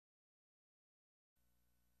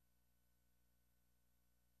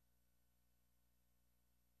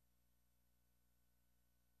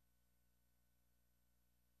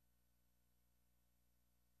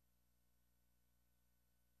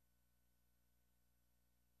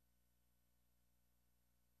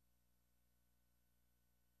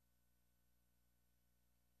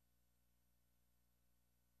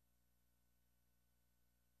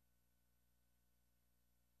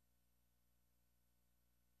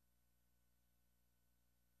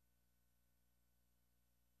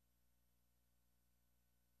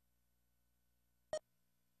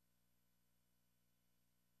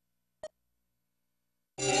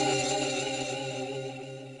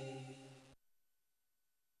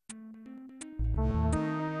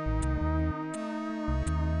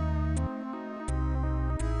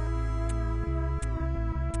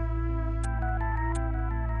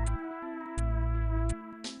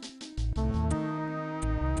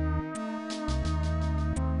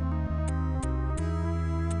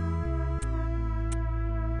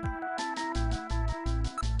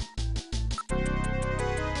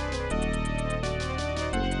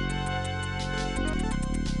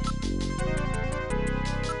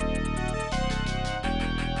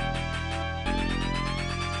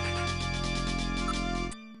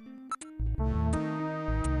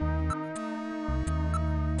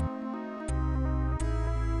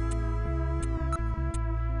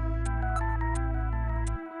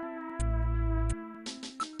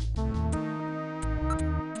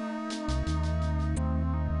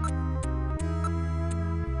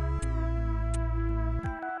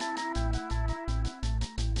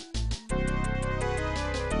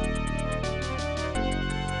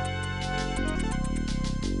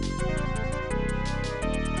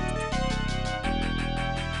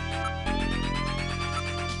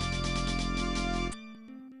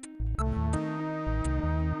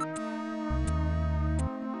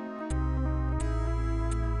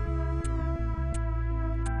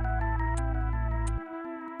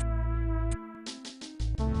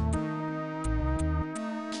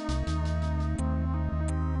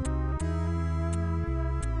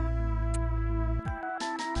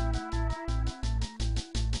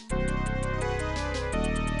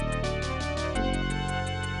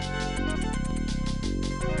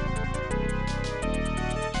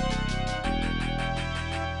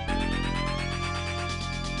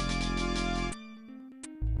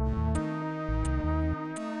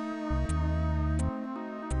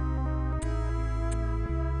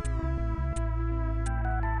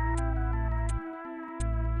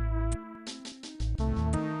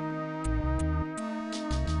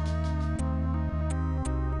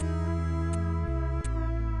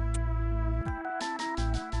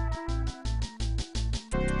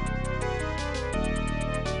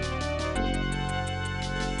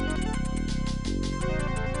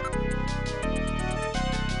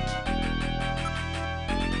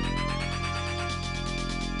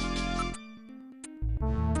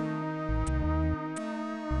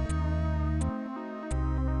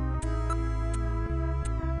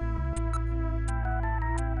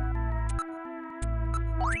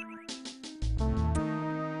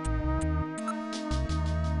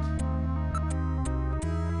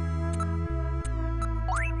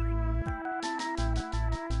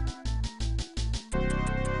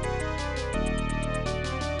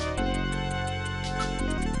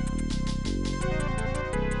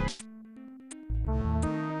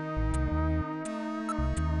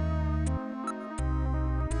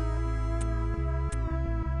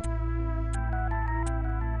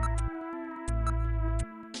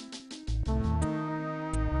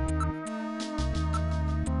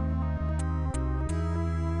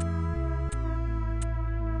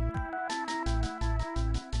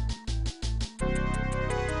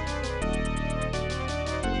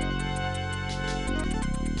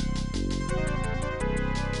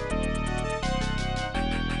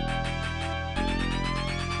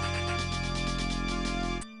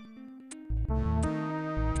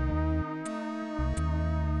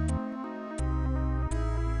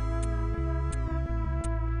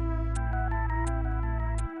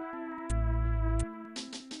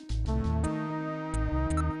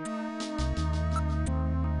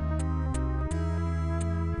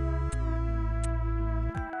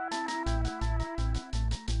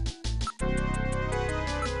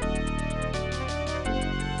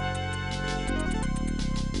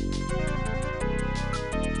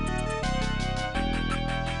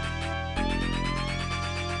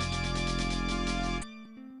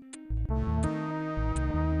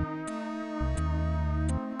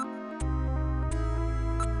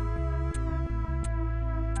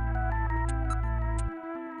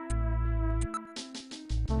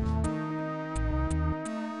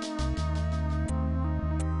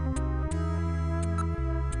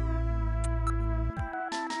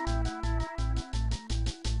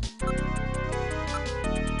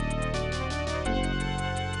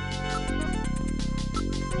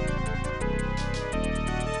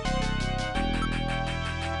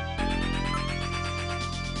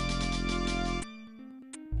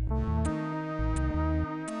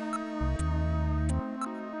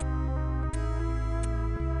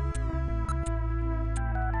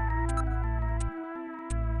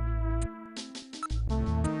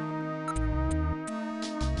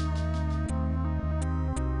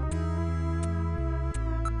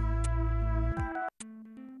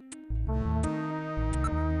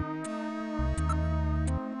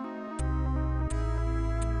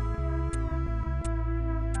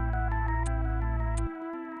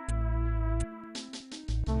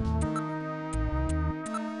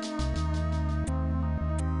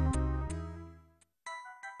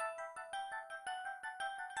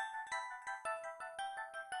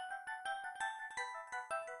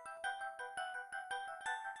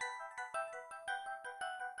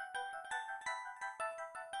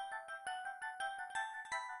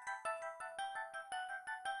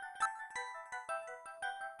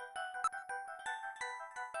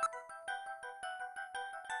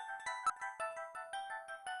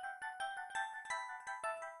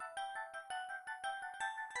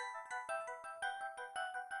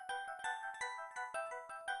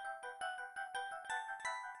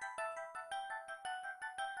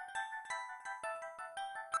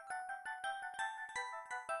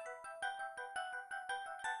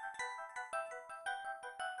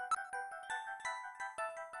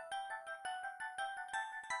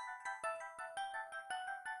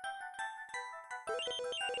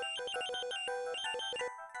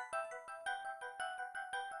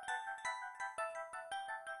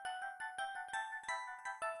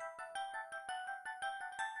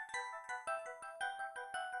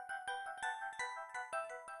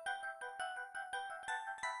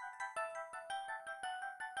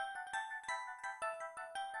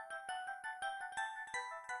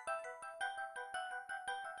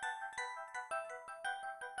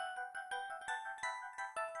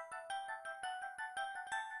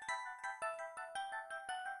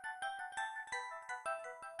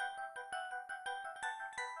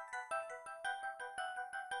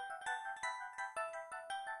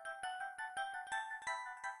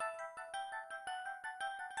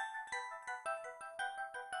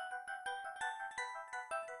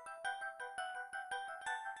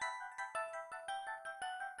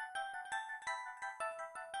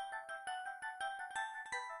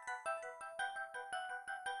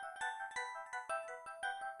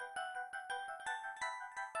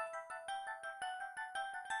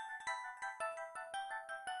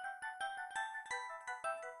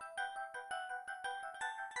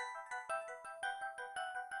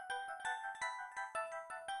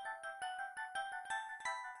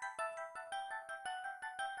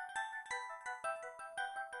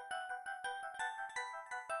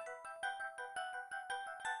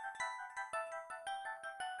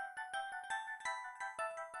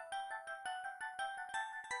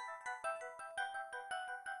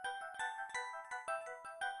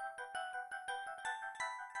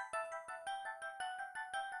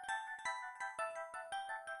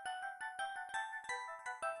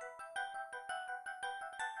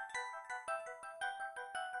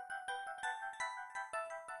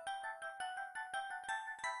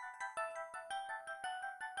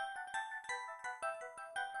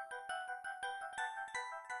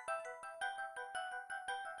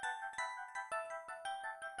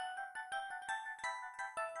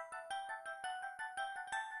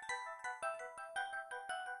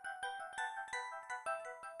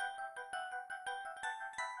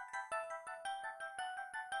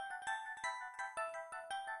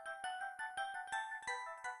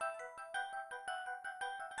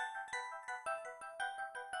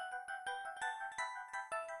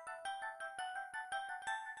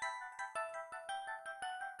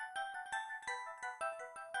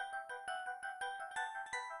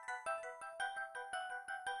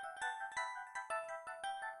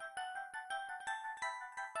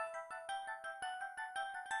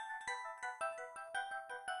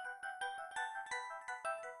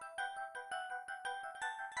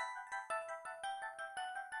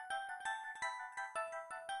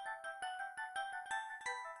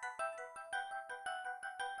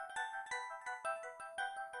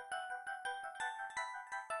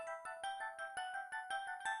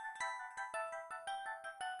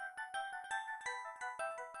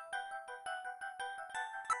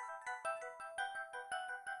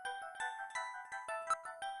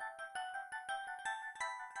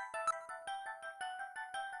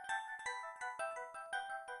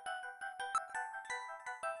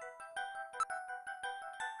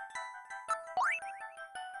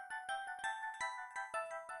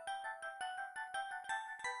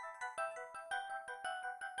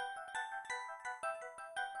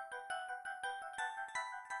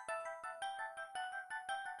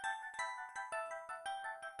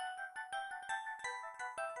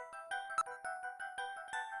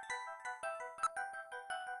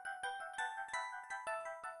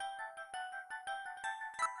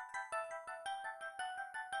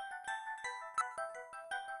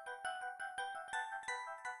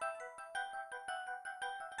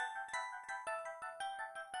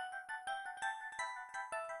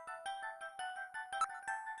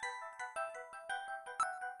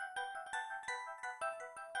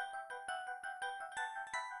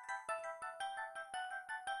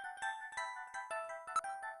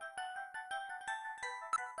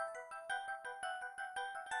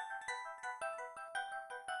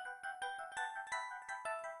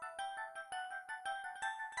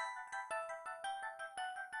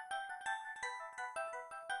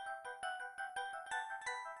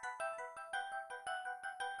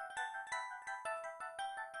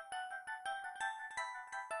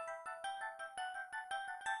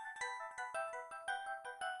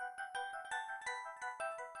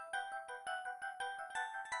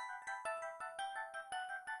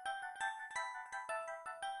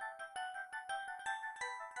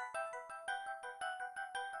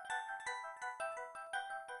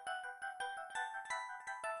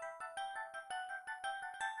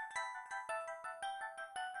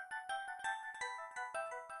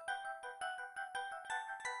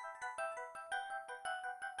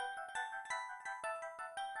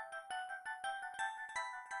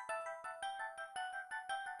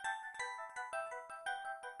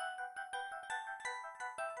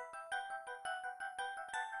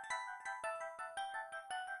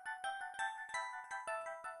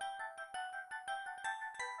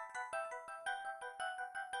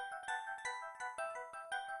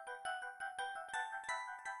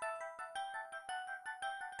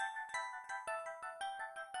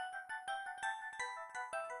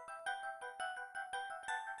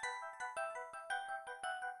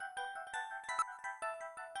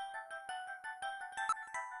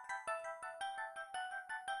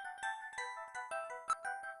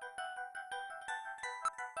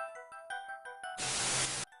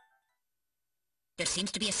There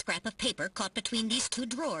seems to be a scrap of paper caught between these two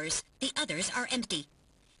drawers. The others are empty.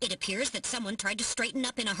 It appears that someone tried to straighten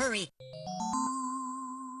up in a hurry.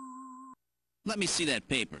 Let me see that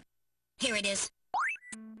paper. Here it is.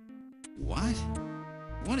 What?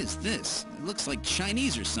 What is this? It looks like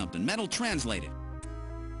Chinese or something. Metal translated.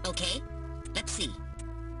 Okay, let's see.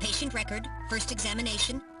 Patient record, first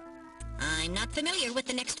examination. I'm not familiar with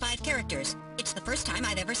the next 5 characters. It's the first time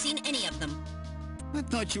I've ever seen any of them. I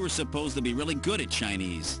thought you were supposed to be really good at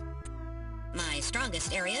Chinese. My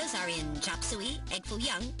strongest areas are in chop suey, egg foo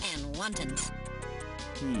young, and wontons.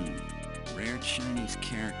 Rare Chinese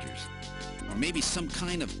characters. Or maybe some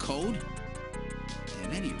kind of code?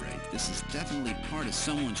 At any rate, this is definitely part of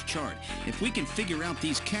someone's chart. If we can figure out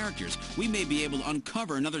these characters, we may be able to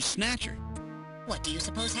uncover another Snatcher. What do you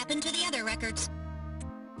suppose happened to the other records?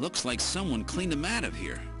 Looks like someone cleaned them out of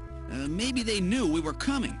here. Maybe they knew we were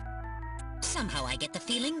coming. Somehow I get the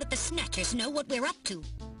feeling that the Snatchers know what we're up to.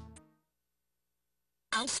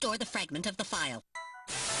 I'll store the fragment of the file.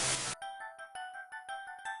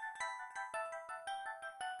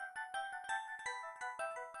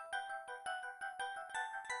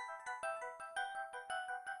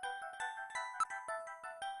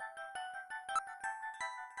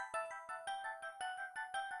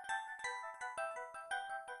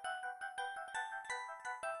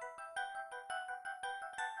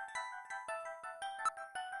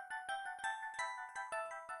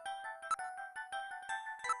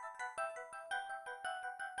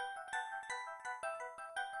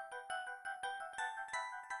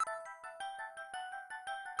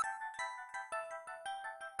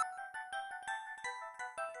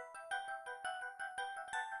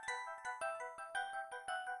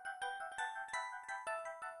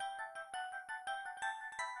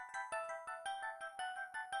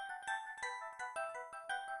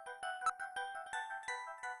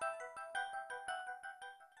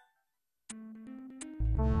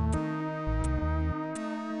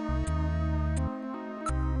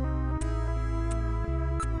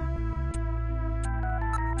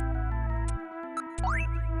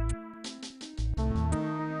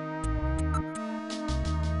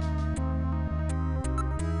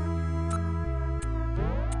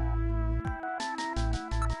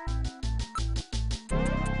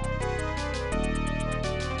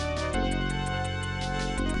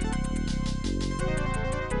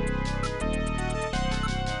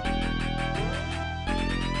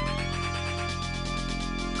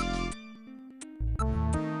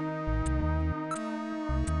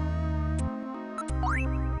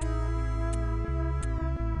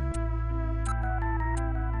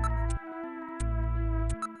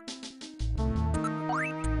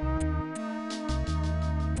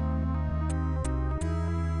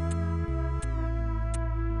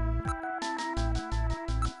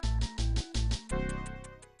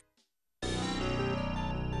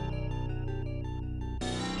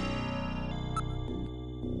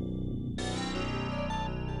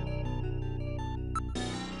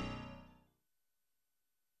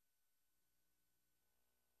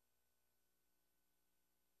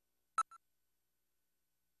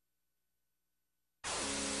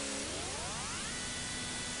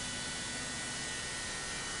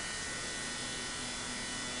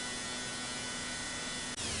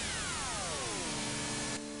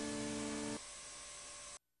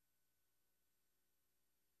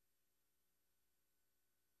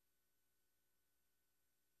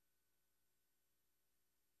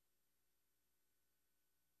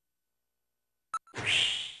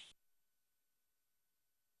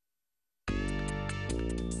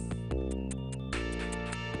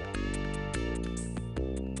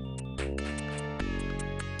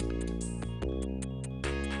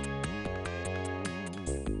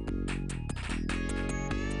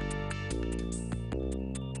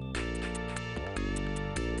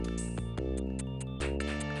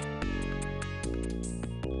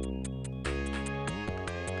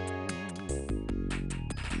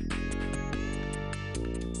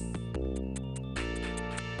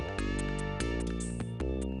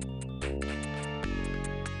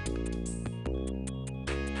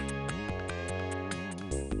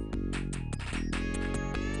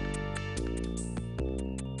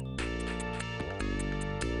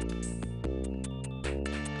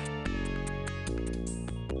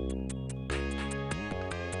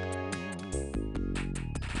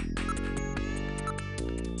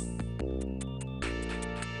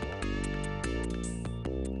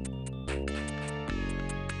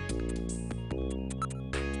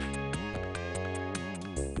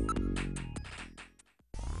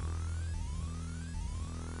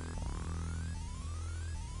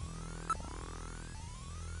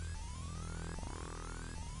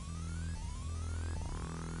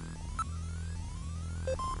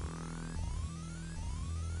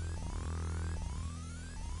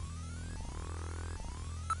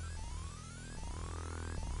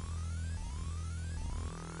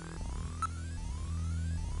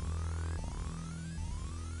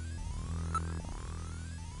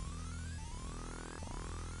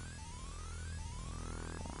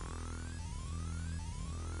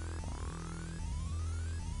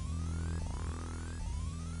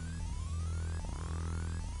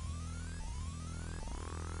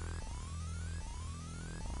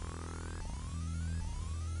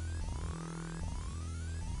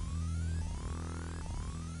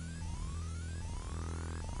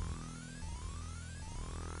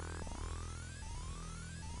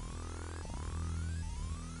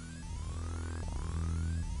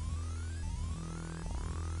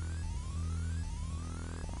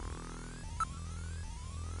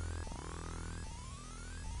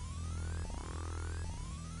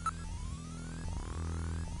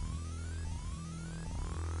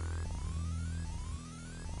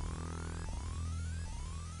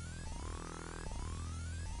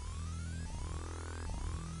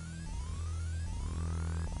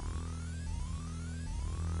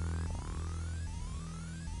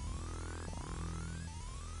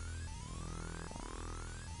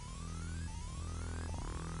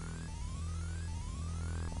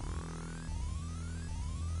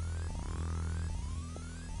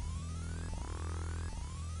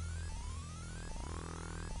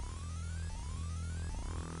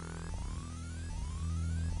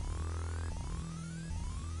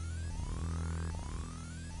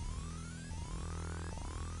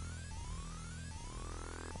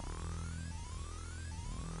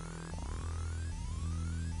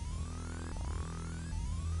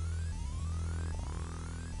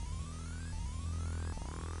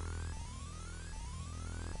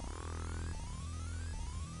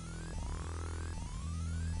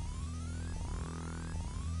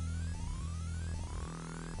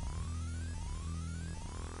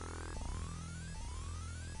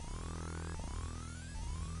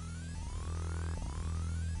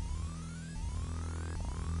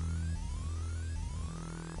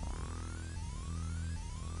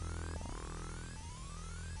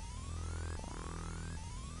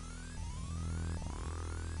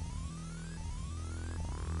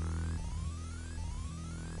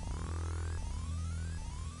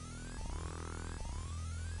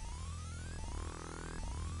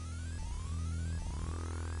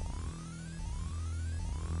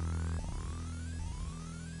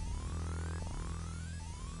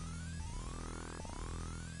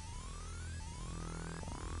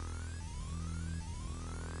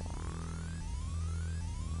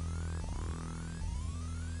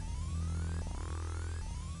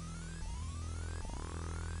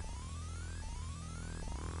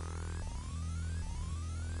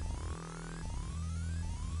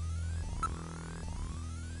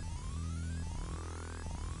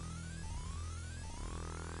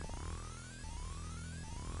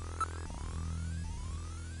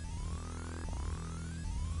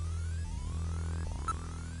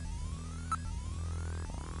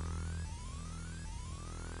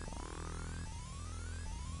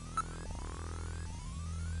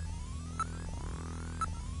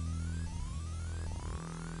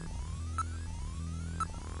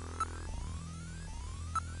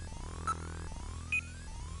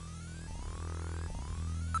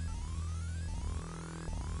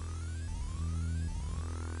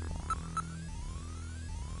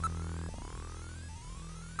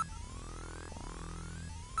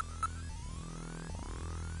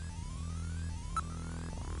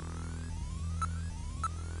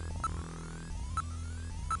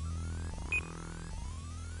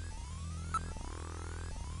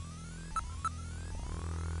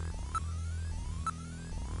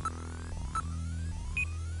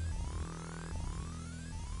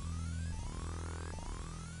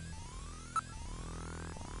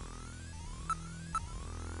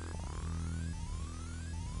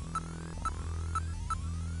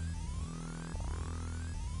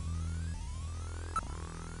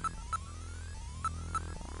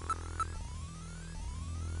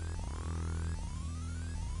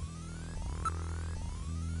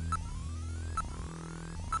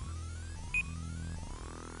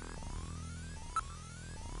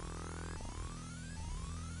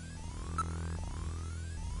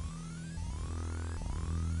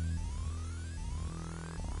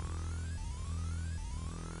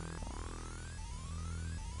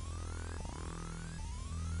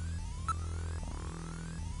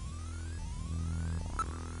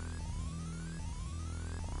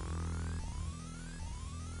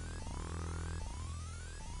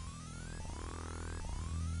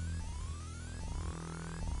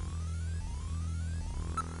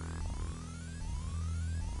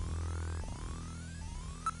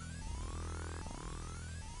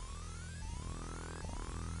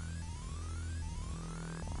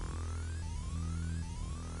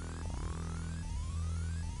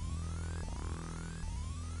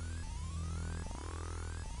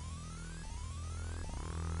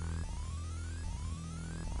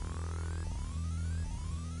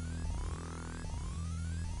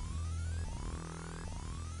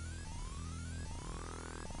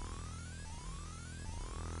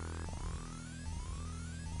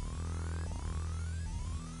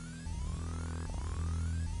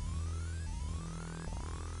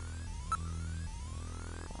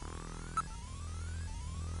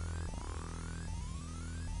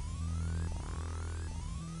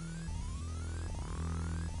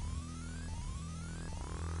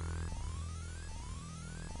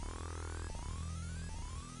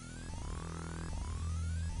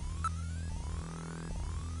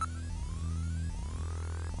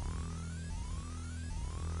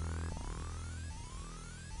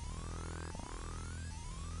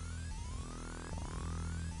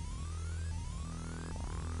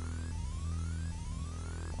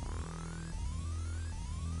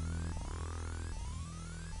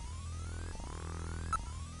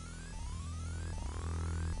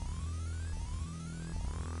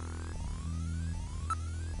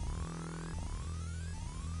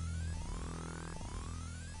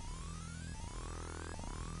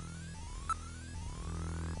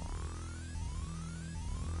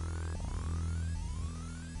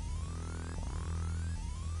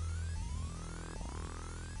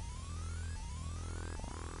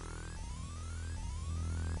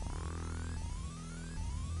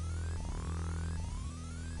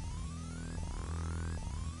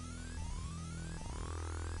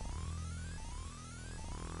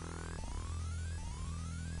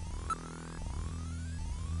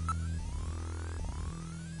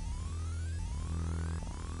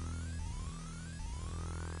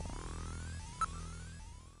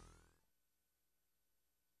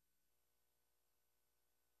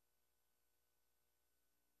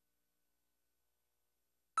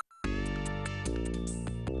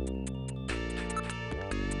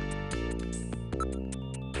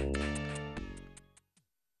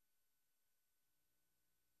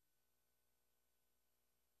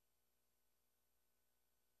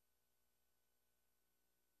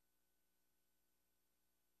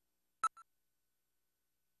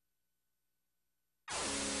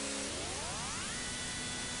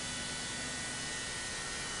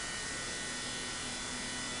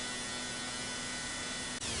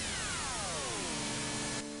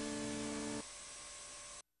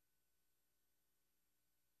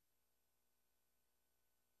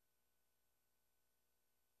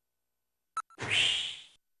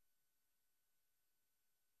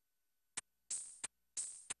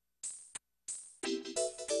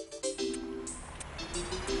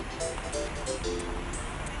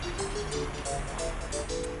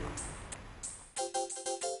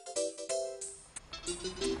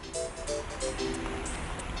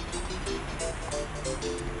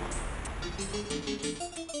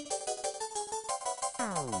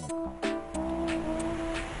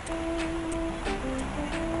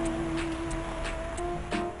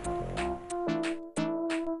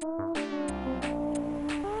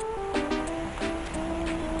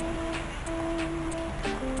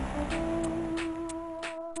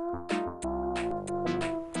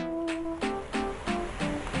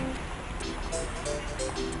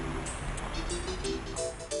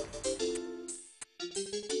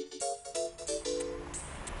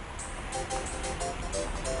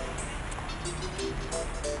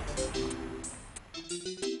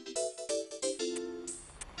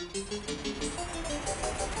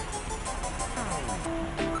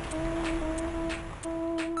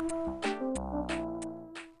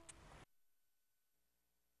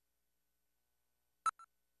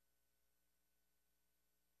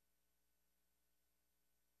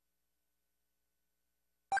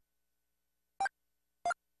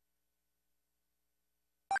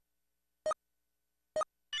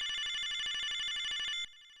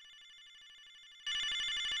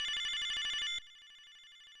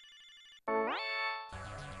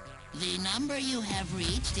 The number you have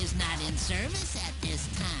reached is not in service at this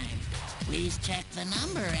time. Please check the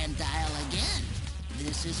number and dial again.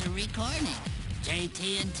 This is a recording.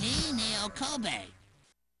 JT&T Neo Kobe.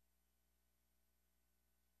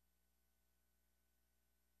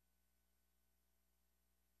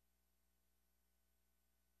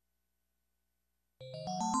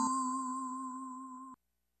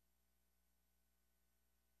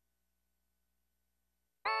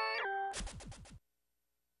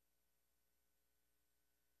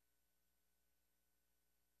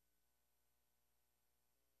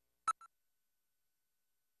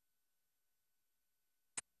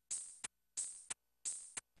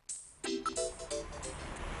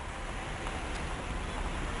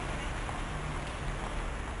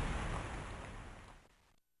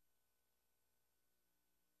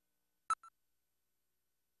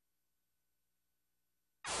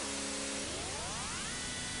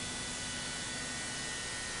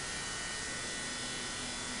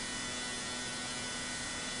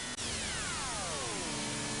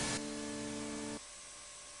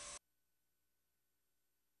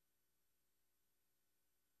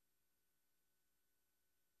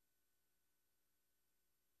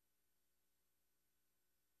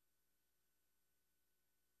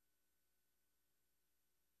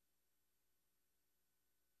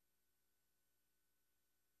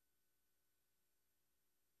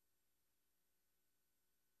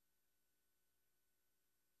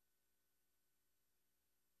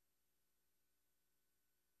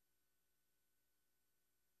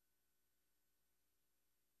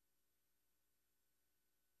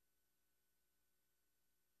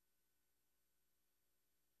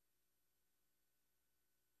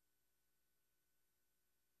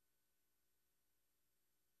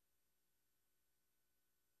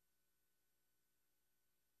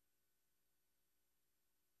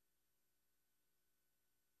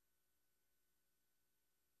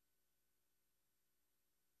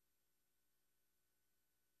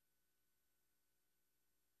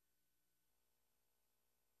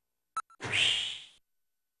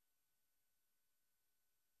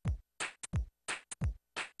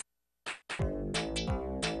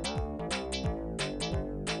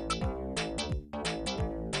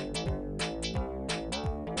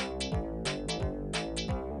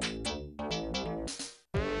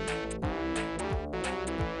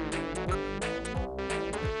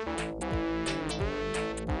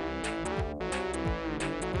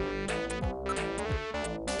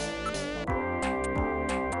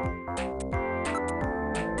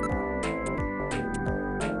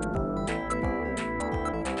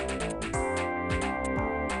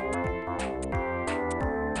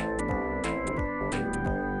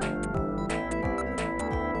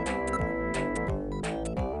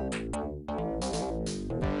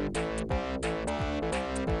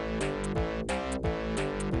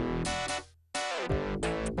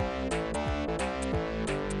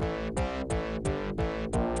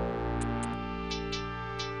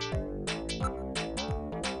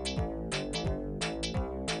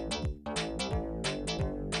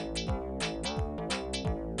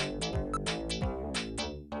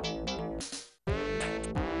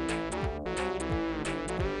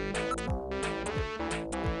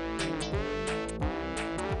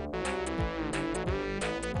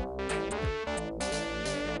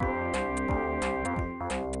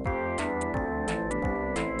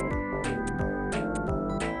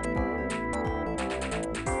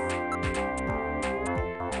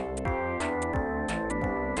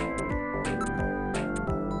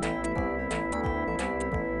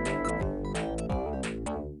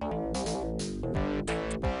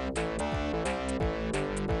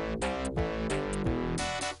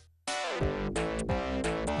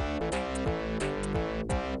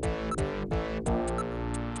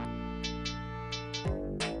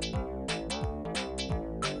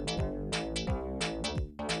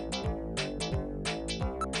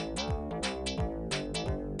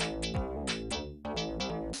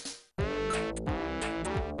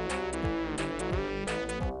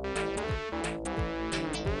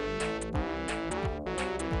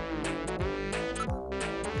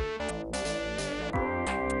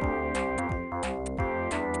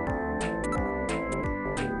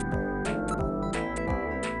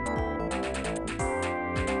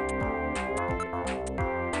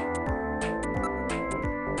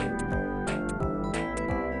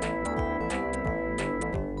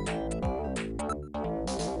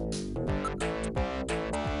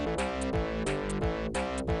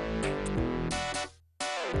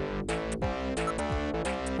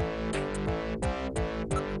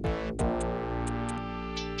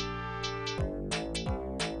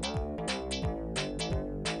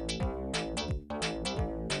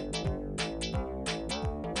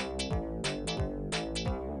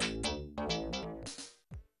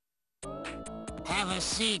 Have a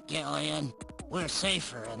seat, Gillian. We're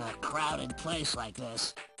safer in a crowded place like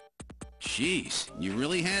this. Jeez, you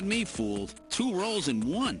really had me fooled. 2 roles in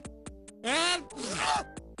 1.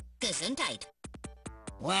 Gesundheit.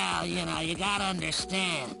 Well, you know, you gotta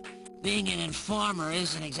understand. Being an informer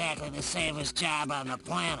isn't exactly the safest job on the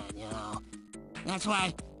planet, you know. That's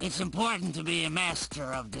why it's important to be a master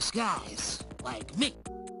of disguise, like me.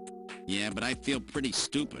 Yeah, but I feel pretty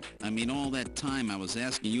stupid. I mean, all that time I was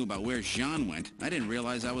asking you about where Jean went, I didn't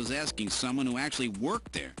realize I was asking someone who actually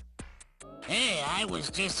worked there. Hey, I was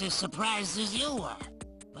just as surprised as you were.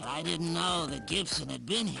 But I didn't know that Gibson had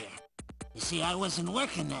been here. You see, I wasn't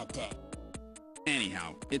working that day.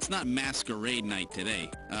 Anyhow, it's not masquerade night today.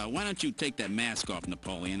 Why don't you take that mask off,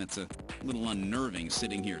 Napoleon? It's a little unnerving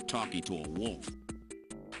sitting here talking to a wolf.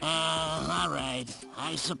 All right.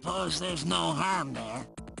 I suppose there's no harm there.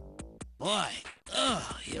 Boy,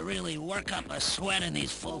 you really work up a sweat in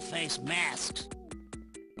these full-face masks.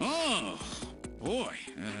 Oh, boy.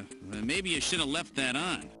 Maybe you should have left that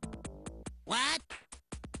on. What?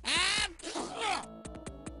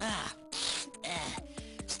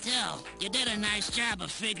 Still, you did a nice job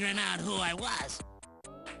of figuring out who I was.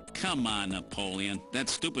 Come on, Napoleon. That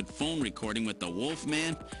stupid phone recording with the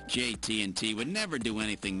Wolfman? JT&T would never do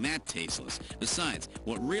anything that tasteless. Besides,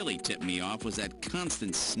 what really tipped me off was that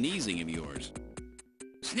constant sneezing of yours.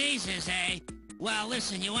 Sneezes, eh? Well,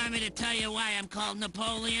 listen, you want me to tell you why I'm called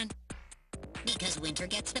Napoleon? Because winter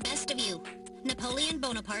gets the best of you. Napoleon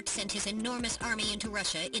Bonaparte sent his enormous army into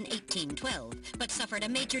Russia in 1812, but suffered a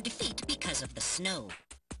major defeat because of the snow.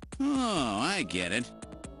 Oh, I get it.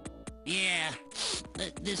 Yeah,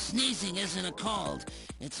 the sneezing isn't a cold.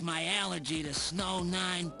 It's my allergy to snow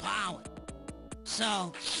 9 pollen.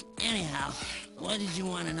 So, anyhow, what did you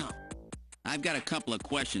want to know? I've got a couple of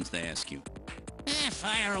questions to ask you.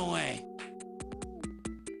 Fire away.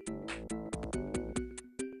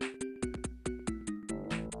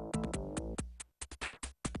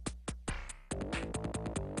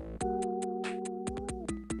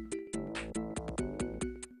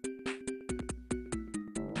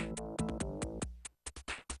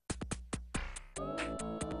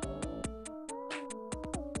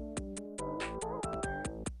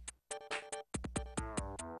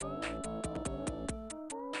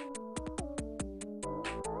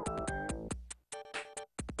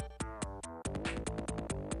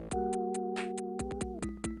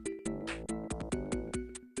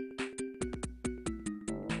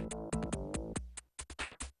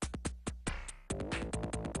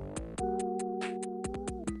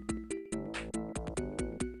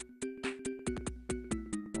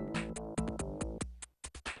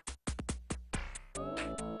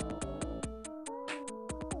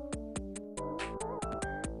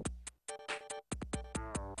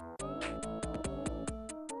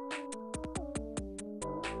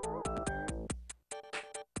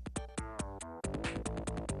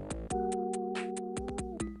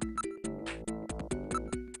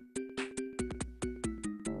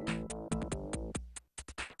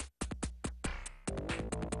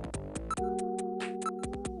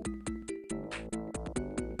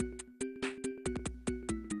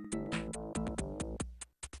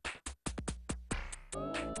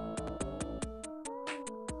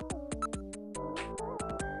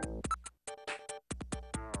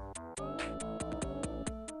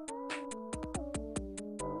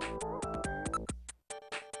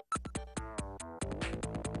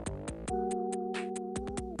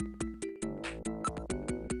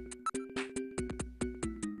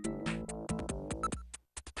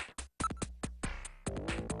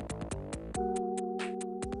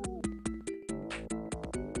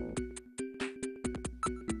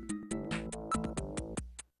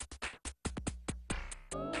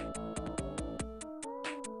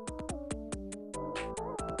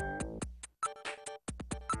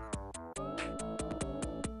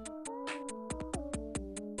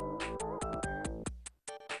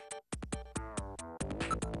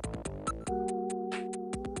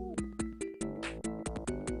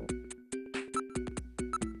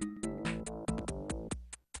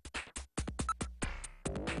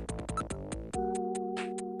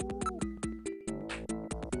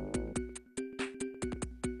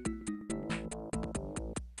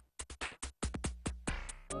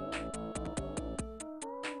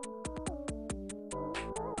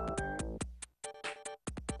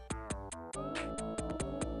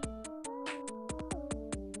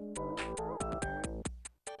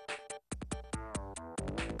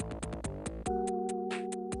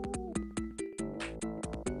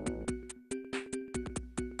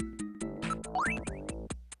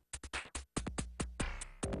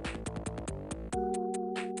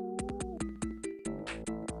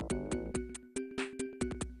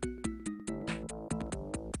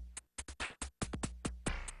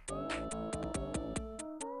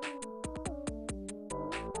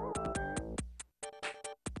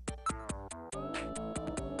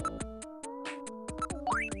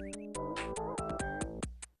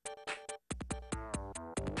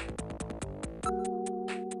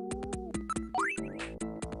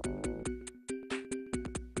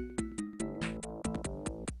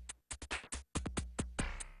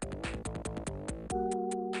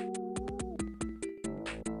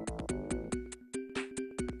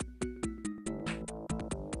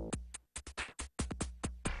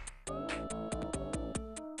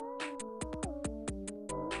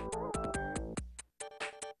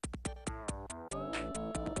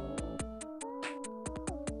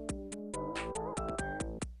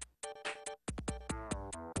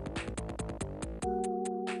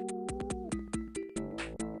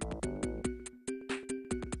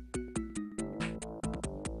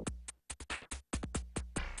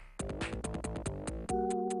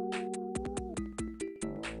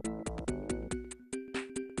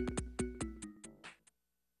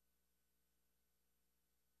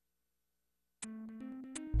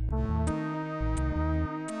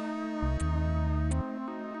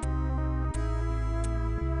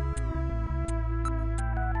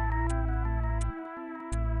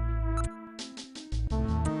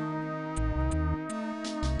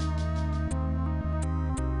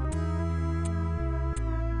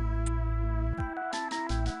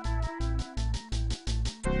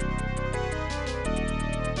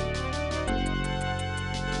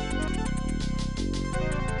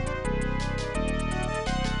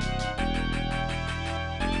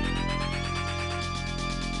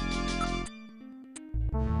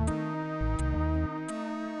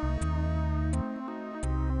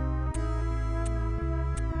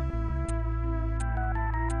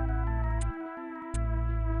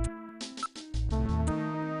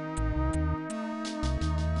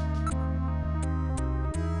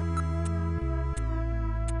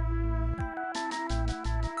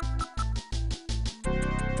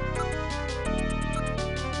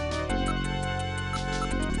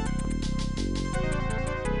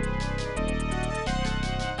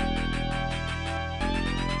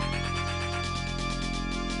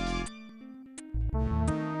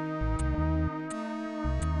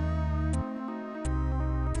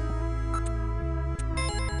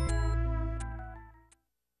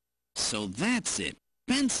 So that's it.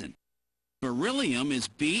 Benson. Beryllium is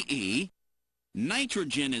Be,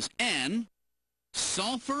 nitrogen is N,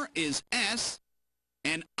 sulfur is S,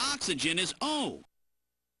 and oxygen is O.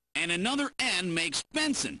 And another N makes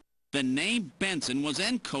Benson. The name Benson was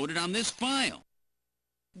encoded on this file.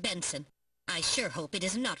 Benson. I sure hope it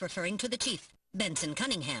is not referring to the chief, Benson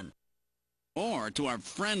Cunningham. Or to our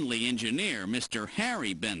friendly engineer, Mr.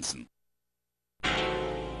 Harry Benson.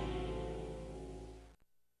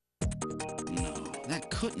 No, that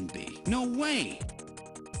couldn't be. No way!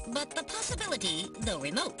 But the possibility, though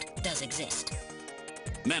remote, does exist.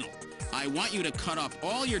 Mennel, I want you to cut off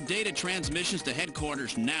all your data transmissions to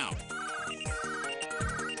headquarters now.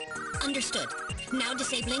 Understood. Now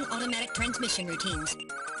disabling automatic transmission routines.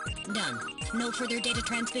 Done. No further data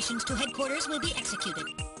transmissions to headquarters will be executed.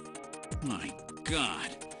 My God.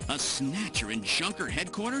 A Snatcher in Junker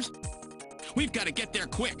headquarters? We've got to get there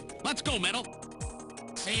quick. Let's go, Mennel.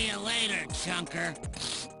 See you later, Chunker.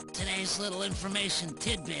 Today's little information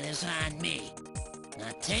tidbit is on me.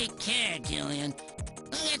 Now take care, Gillian.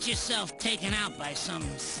 Don't get yourself taken out by some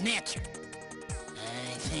snatcher.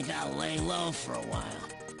 I think I'll lay low for a while.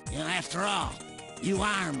 You know, after all, you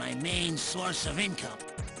are my main source of income.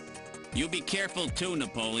 You be careful too,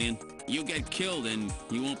 Napoleon. You get killed and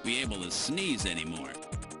you won't be able to sneeze anymore.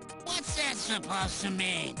 What's that supposed to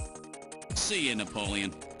mean? See you,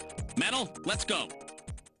 Napoleon. Mennel, let's go.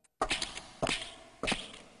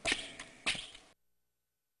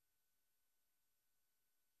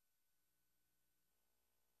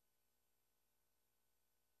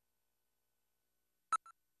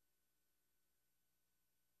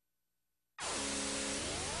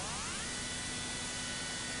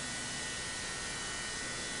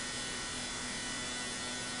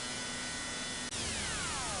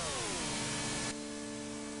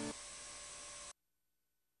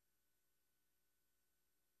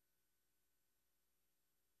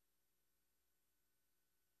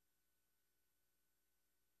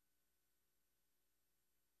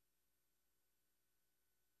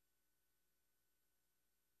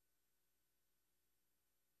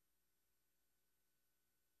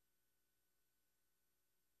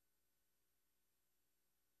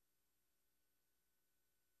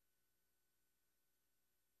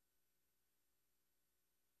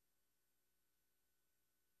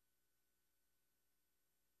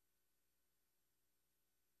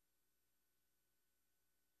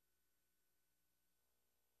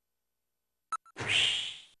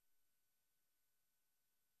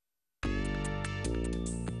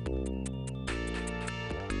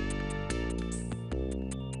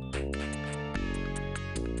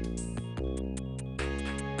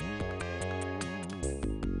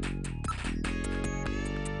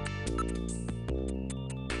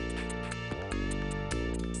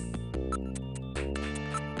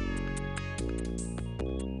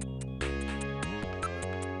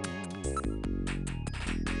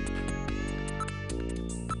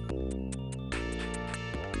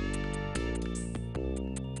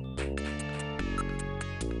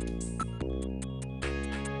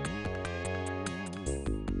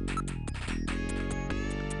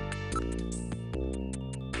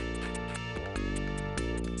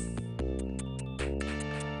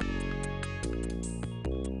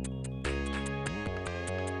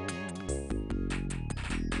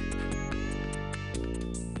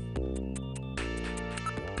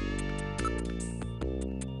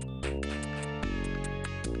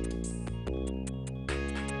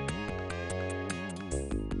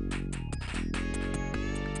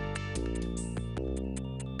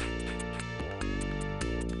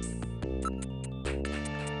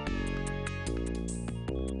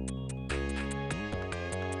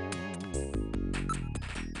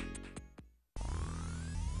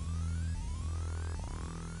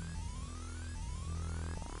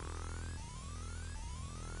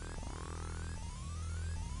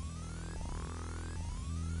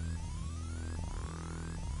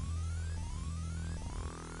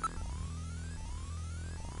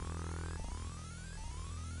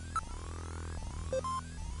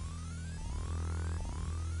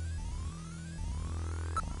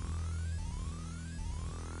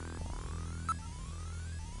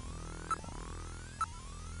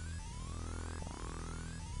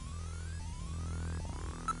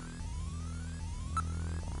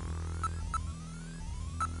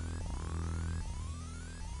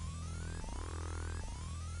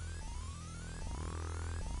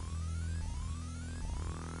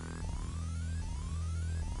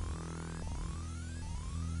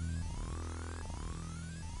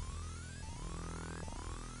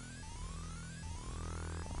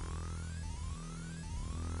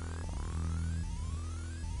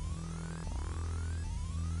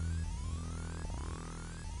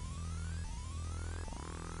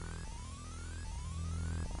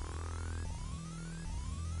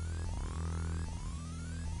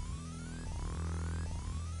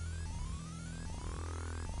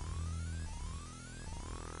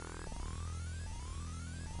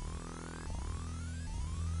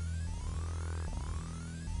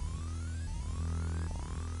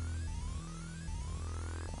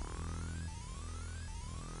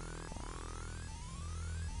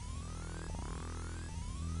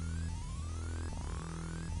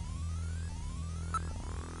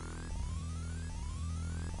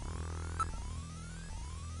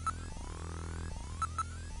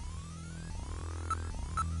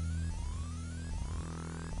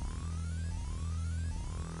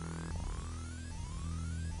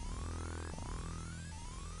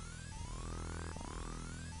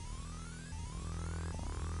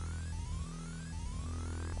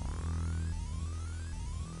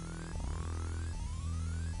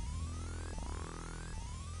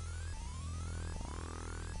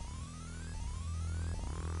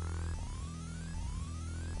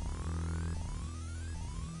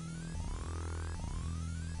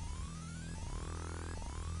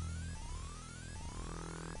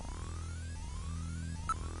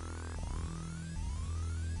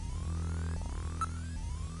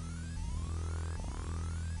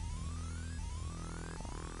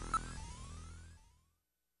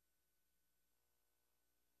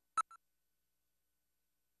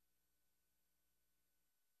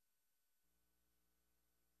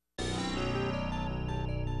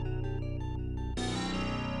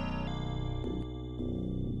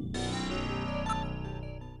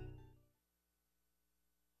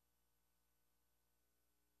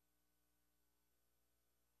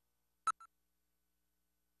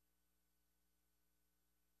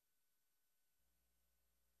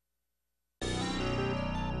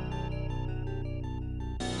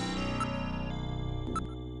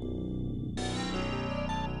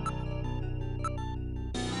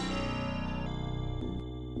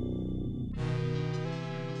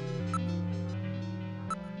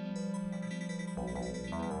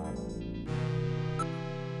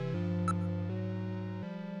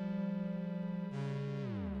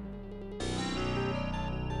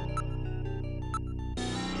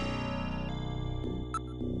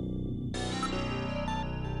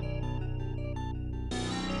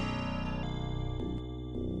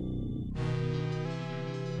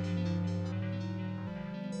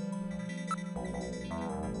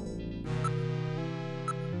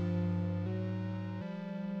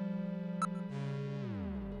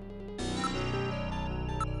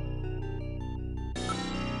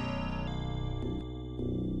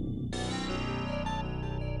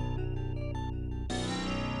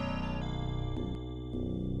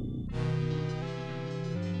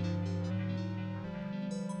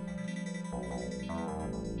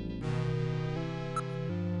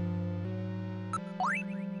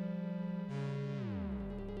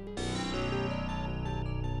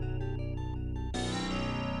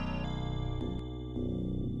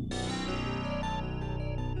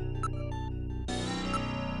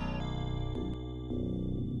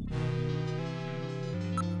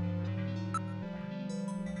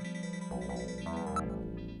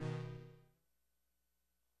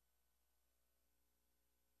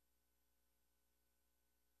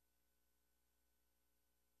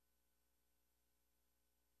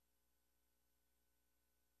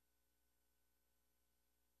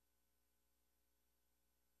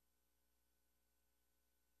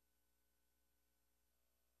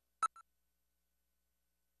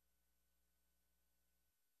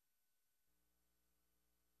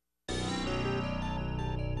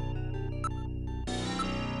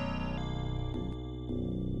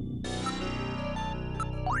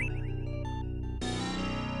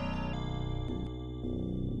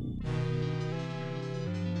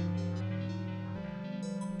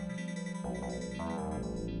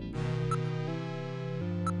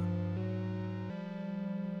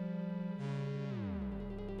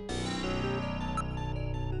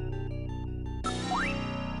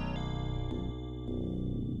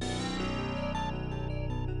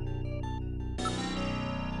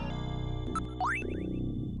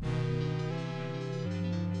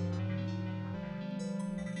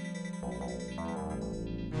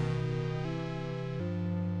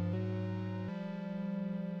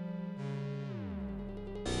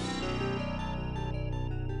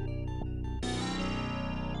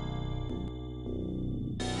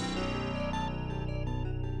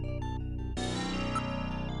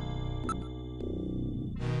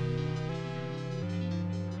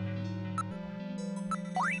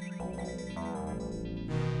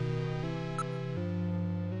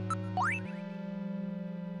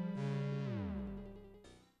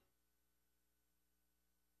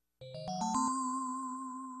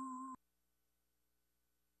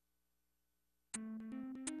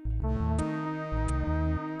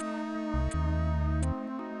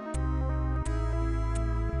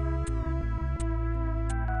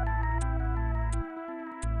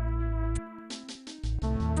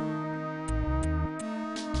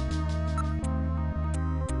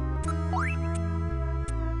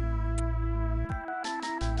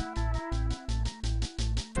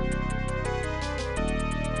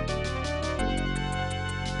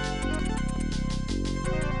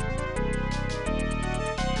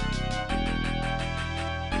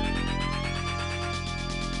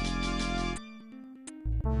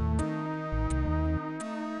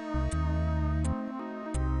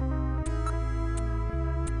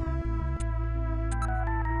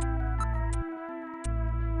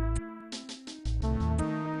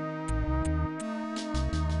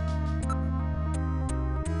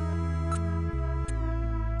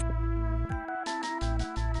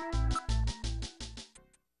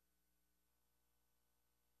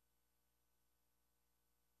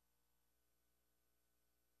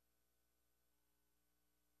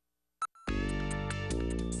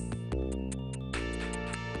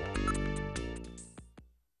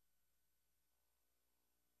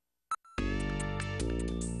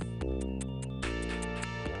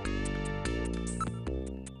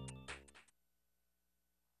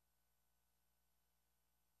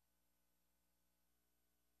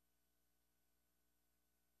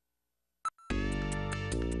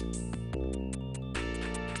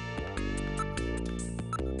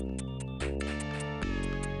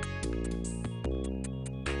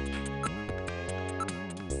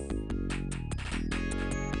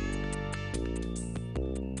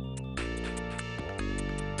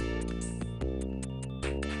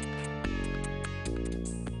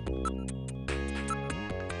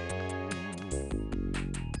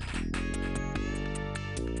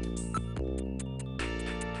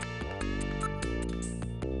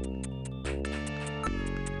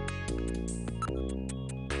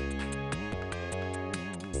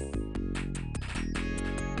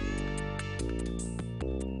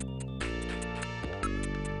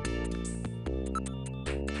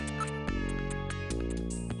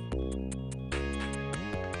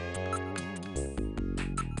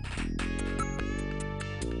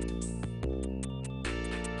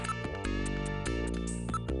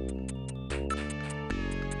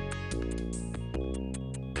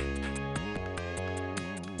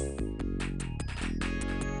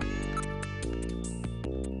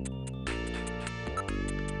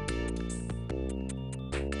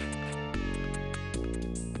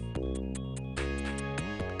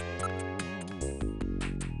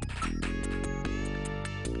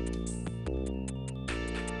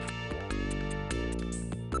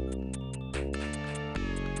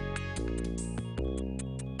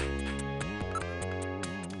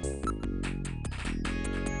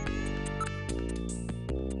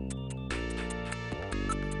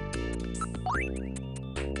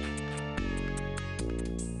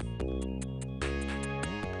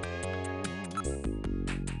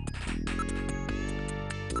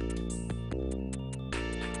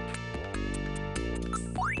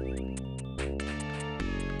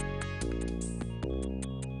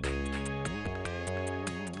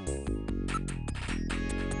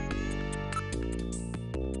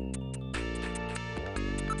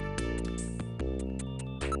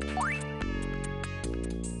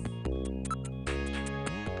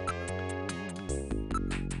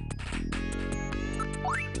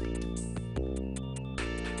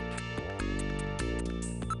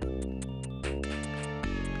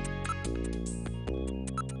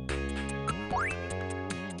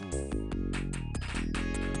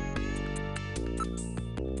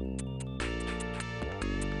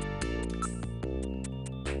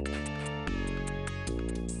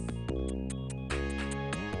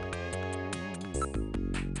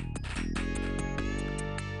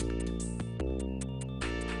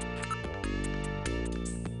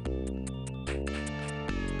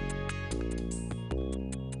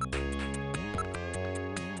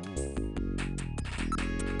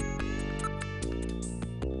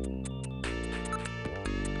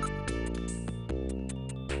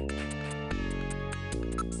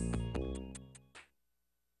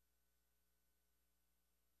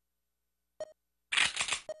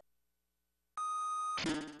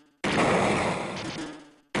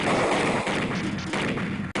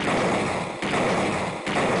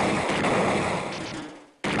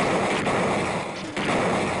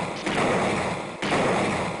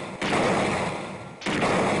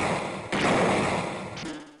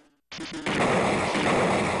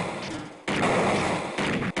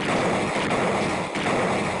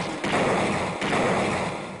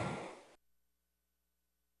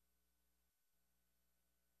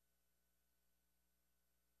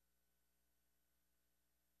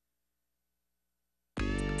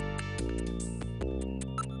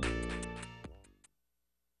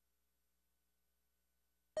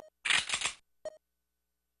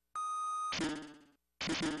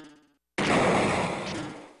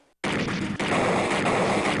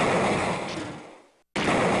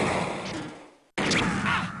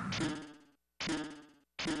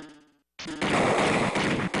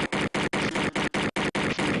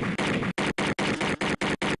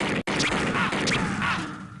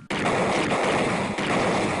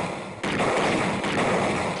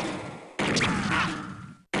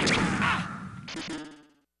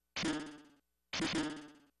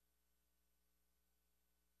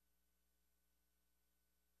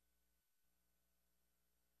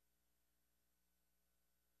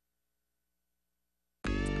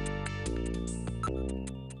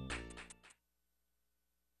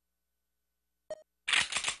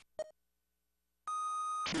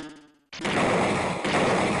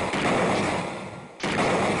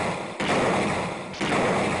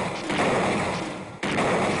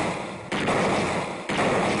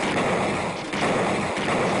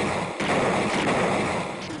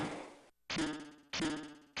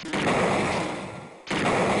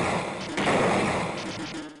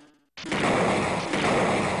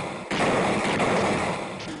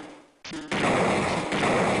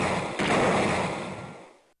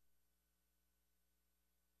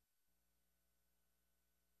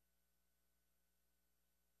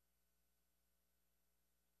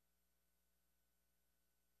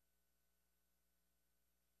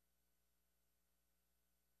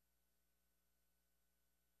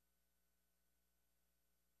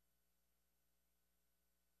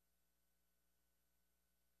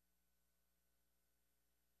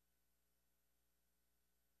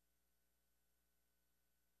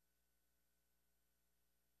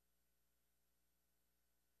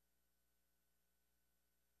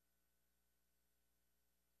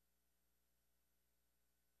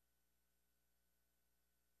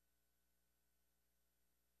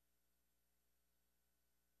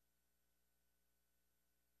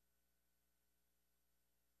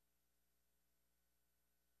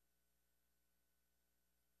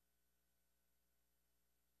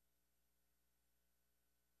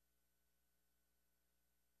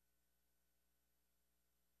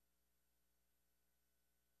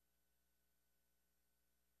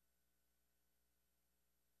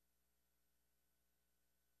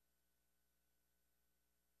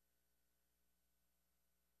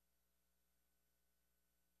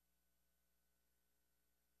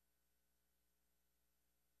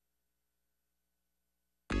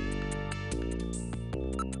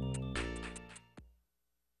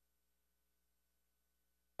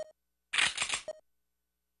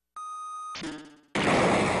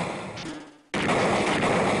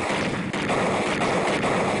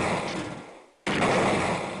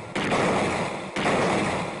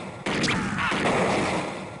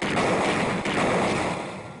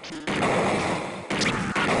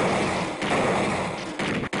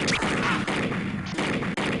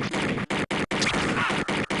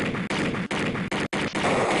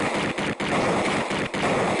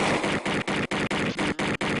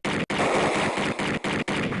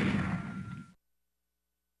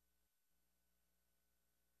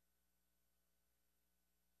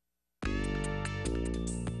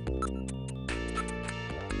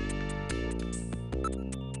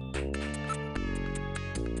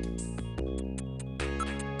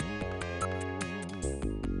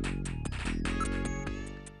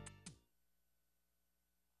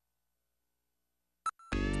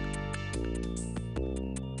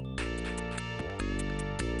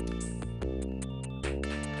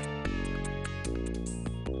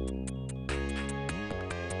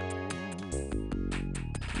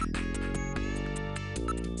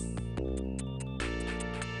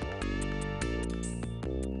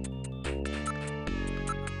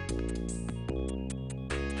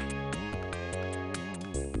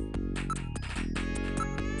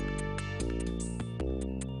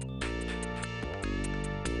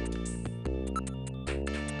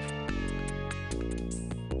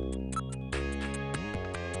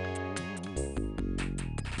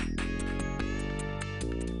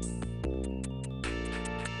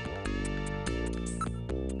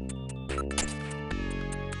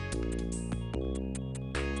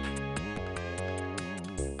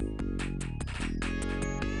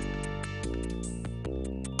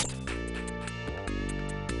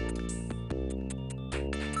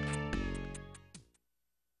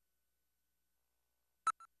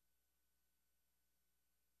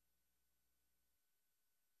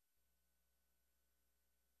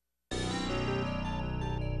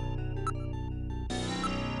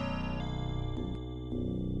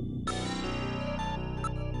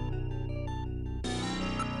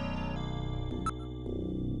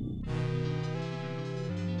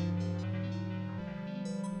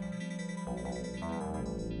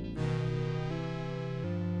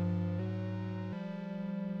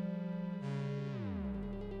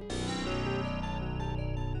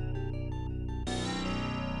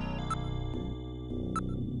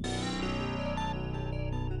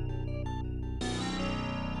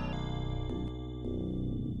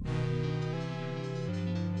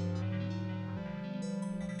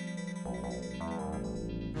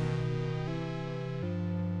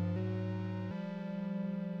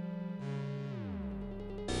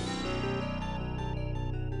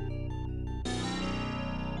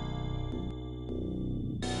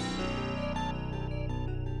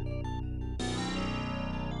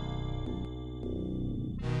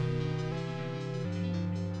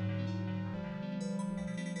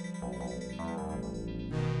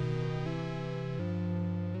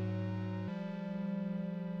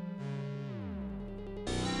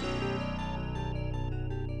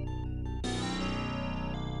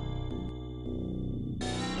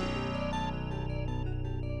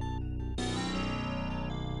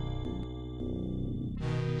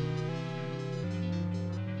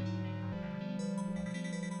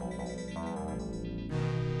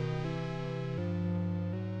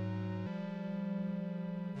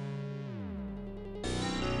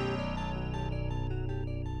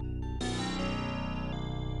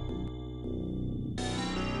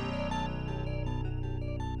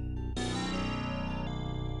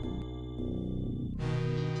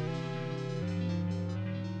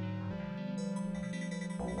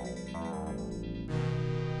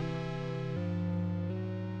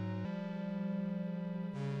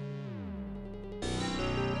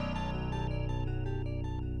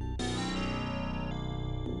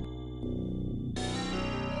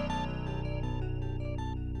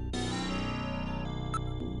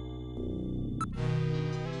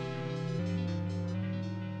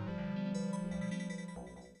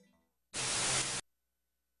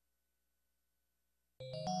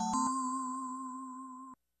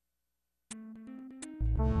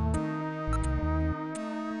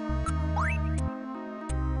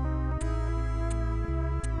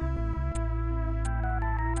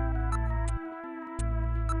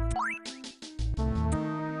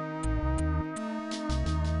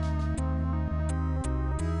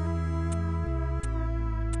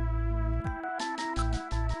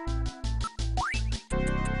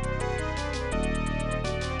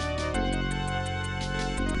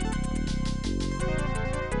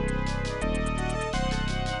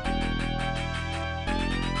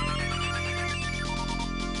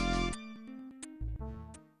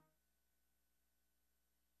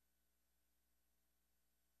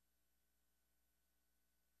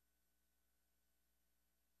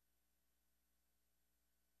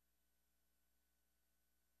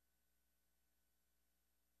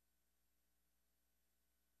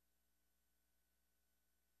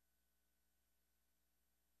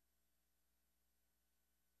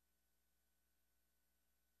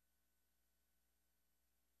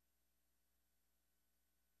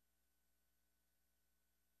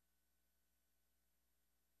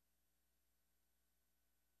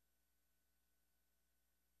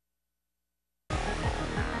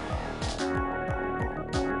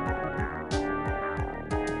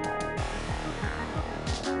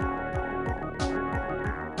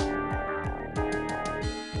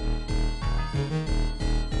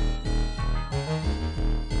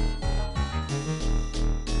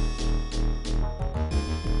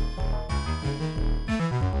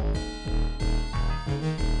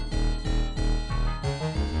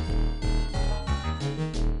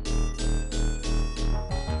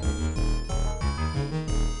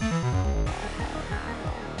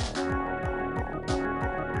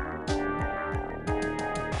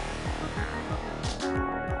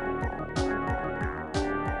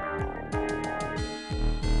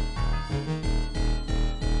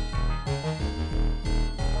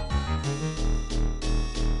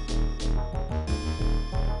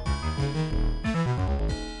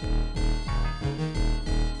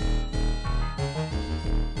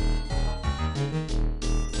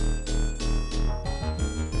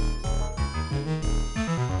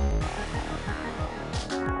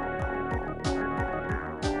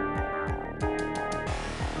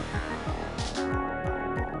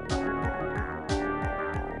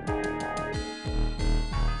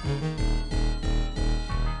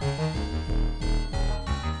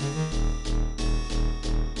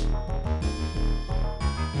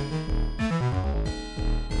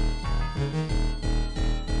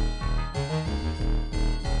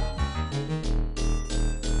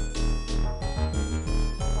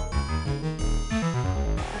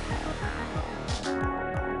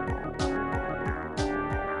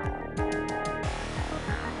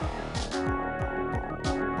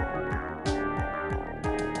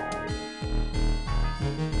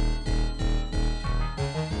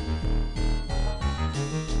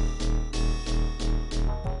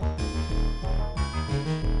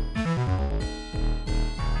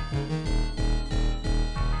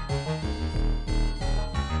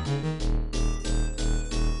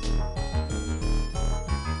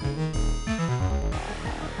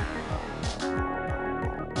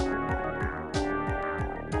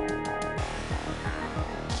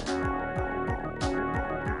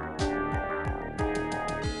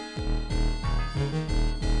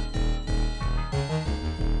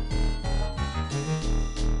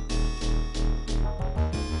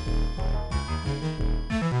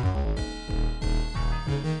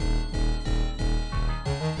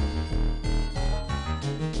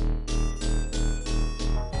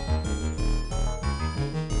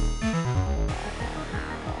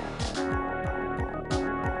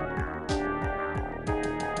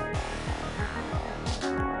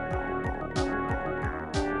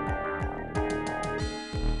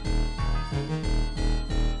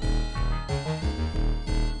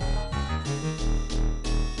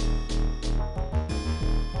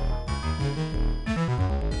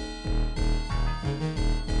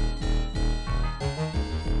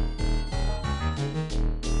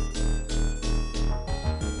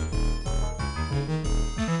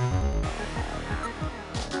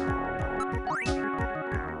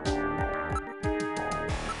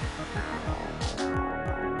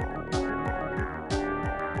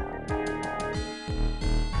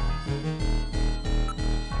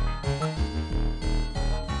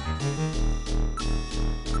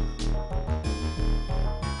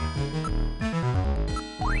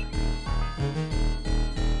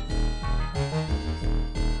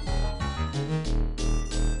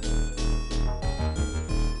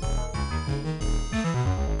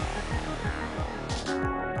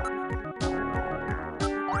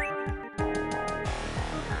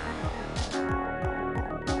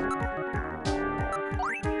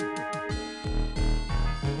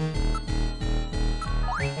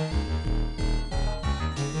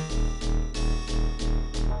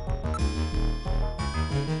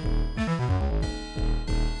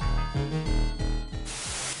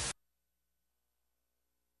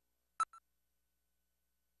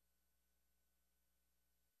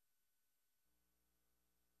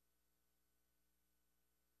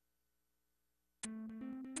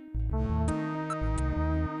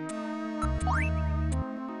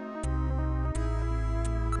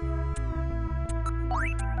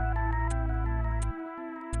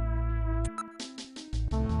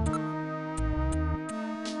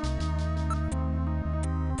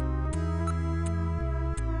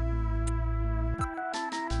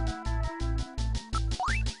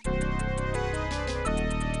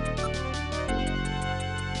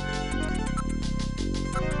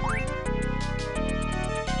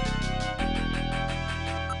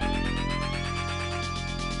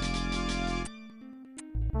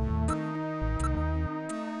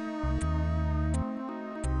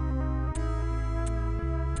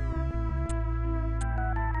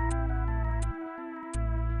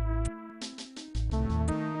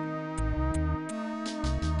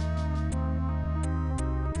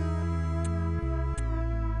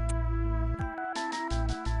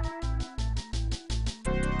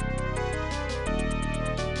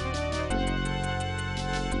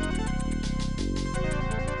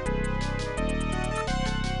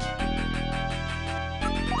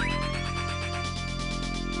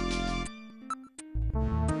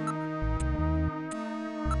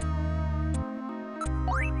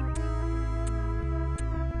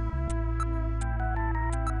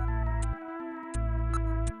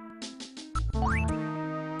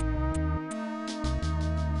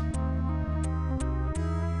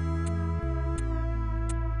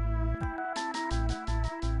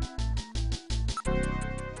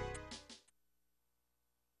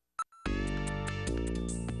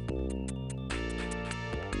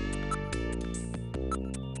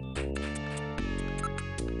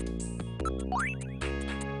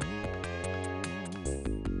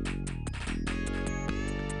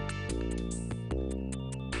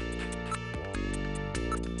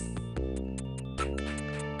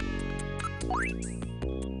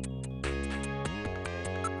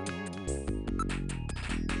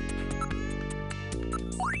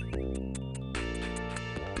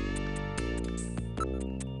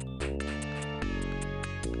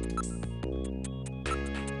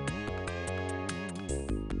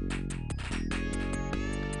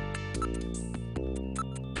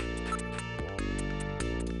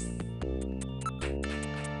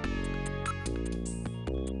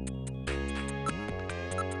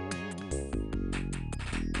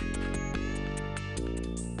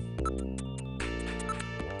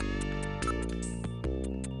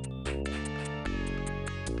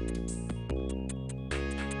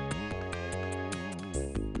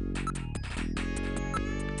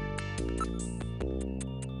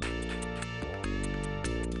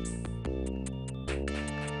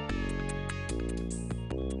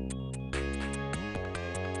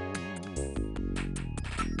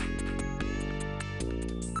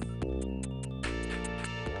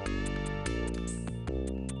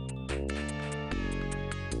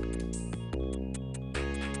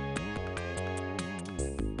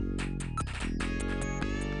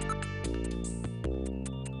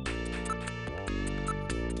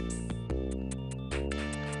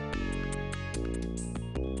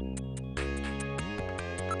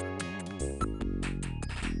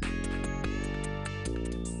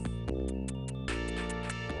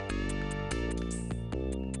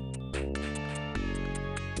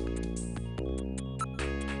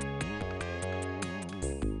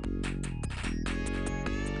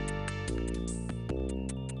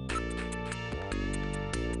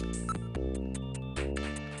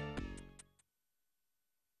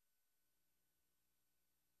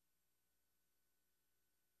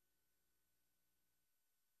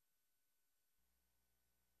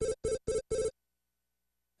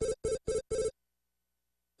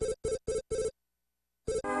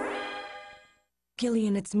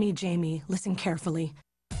 Gillian, it's me, Jamie. Listen carefully.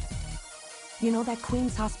 You know that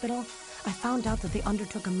Queens hospital? I found out that they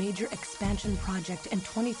undertook a major expansion project in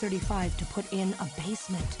 2035 to put in a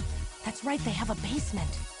basement. That's right, they have a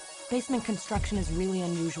basement. Basement construction is really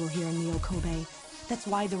unusual here in the Okobe. That's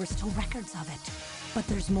why there were still records of it. But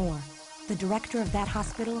there's more. The director of that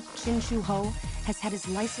hospital, Chin-Shu Ho, has had his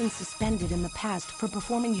license suspended in the past for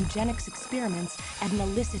performing eugenics experiments at an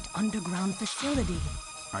illicit underground facility.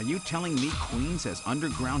 Are you telling me Queens has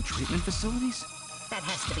underground treatment facilities? That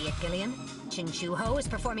has to be it, Gillian. Chin-Shu Ho is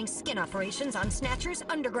performing skin operations on Snatchers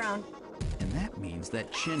underground. And that means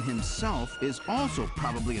that Chin himself is also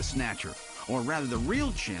probably a Snatcher. Or rather, the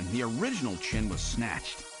real Chin, the original Chin, was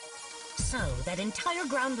snatched. So, that entire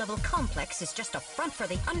ground-level complex is just a front for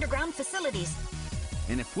the underground facilities.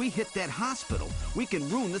 And if we hit that hospital, we can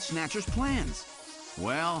ruin the Snatcher's plans.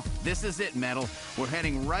 Well, this is it, Metal. We're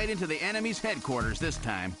heading right into the enemy's headquarters this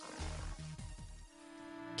time.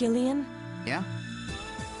 Gillian? Yeah?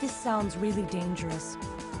 This sounds really dangerous.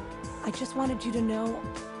 I just wanted you to know,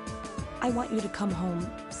 I want you to come home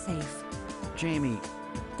safe. Jamie.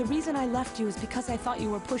 The reason I left you is because I thought you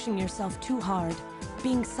were pushing yourself too hard,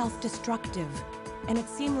 being self-destructive. And it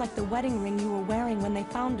seemed like the wedding ring you were wearing when they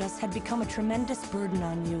found us had become a tremendous burden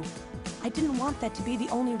on you. I didn't want that to be the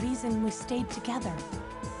only reason we stayed together.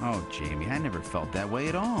 Oh, Jamie, I never felt that way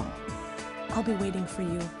at all. I'll be waiting for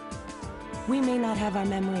you. We may not have our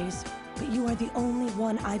memories, but you are the only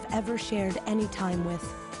one I've ever shared any time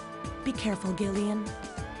with. Be careful, Gillian.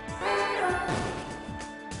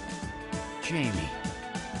 Jamie.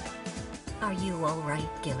 Are you all right,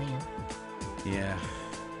 Gillian? Yeah.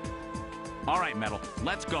 All right, Metal,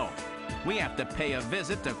 let's go. We have to pay a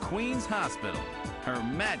visit to Queen's Hospital. Her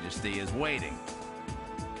Majesty is waiting.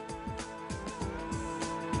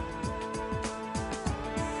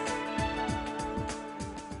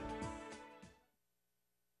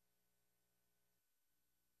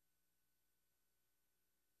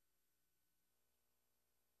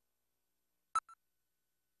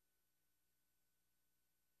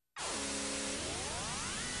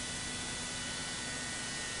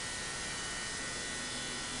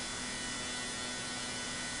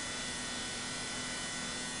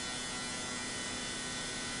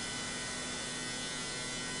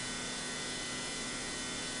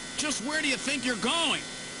 Just where do you think you're going?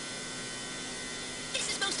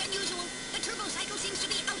 This is most unusual. The turbo cycle seems to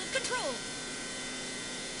be out of control.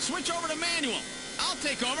 Switch over to manual. I'll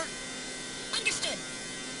take over. Understood.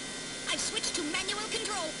 I've switched to manual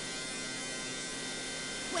control.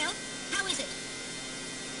 Well, how is it?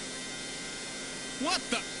 What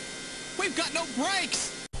the? We've got no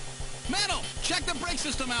brakes! Metal, check the brake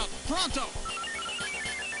system out. Pronto!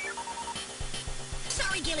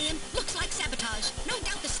 Sorry, Gillian. Looks like sabotage. No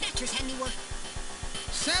doubt the Snatcher's handiwork.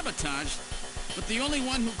 Sabotage? but the only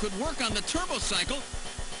one who could work on the turbo cycle.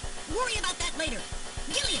 Worry about that later.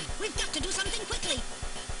 Gillian, we've got to do something quickly.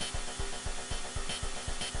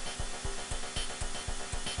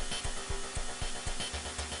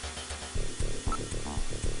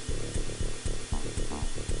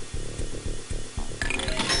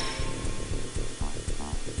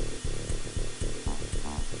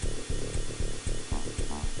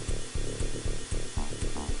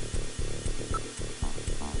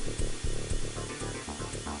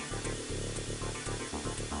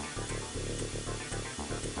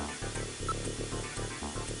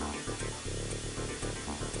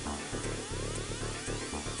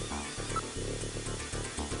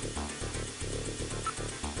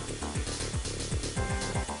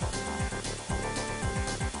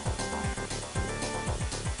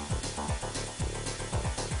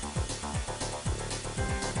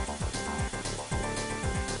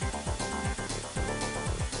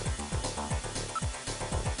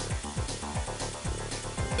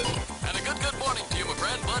 And a good morning to you, my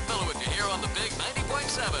friend. Bud Miller with you here on the big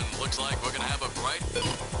 90.7. Looks like we're going to have a bright...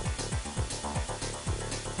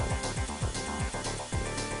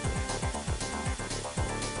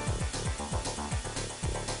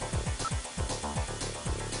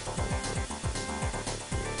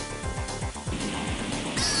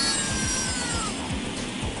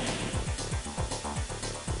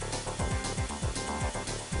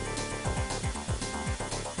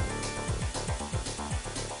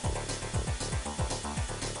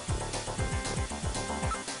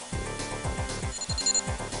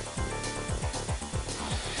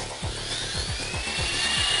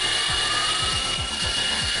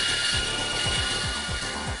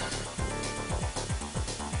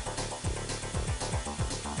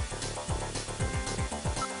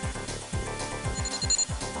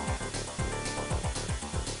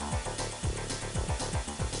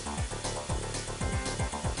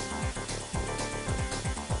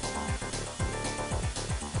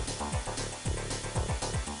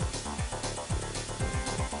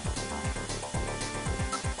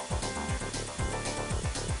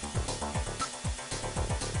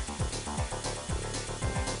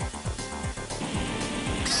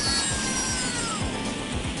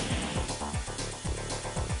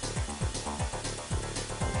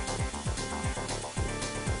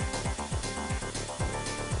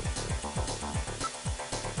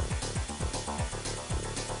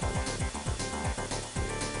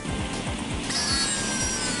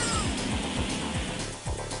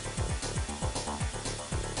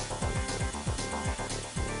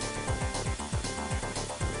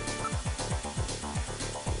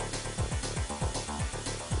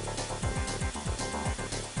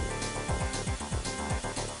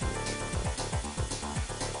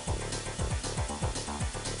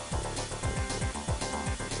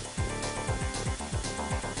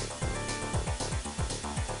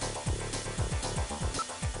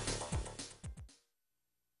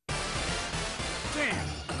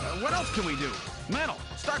 What else can we do? Metal,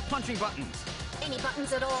 start punching buttons. Any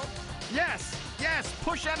buttons at all? Yes,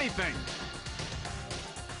 push anything.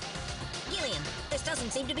 Gillian, this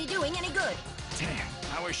doesn't seem to be doing any good. Damn,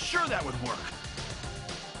 I was sure that would work.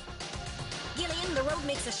 Gillian, the road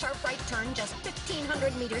makes a sharp right turn just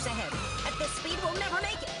 1,500 meters ahead. At this speed, we'll never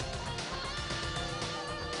make it.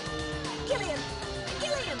 Gillian!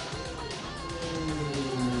 Gillian!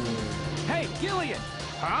 Hey, Gillian!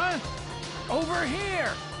 Huh? Over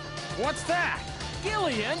here! What's that?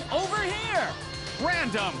 Gillian, over here!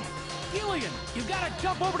 Random! Gillian, you gotta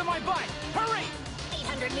jump over to my bike! Hurry!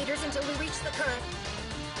 800 meters until we reach the curve.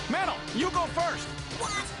 Metal, you go first!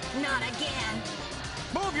 What? Not again.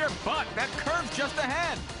 Move your butt! That curve's just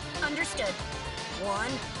ahead! Understood. 1,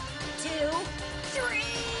 2, 3!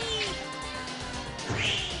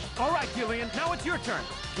 All right, Gillian, now it's your turn.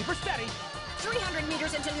 Keep her steady. 300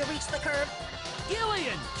 meters until you reach the curve.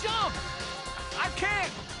 Gillian, jump! I can't!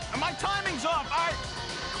 My timing's off!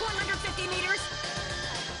 150 meters.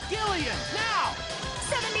 Gillian, now!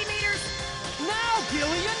 70 meters. Now,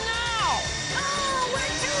 Gillian, now! Oh,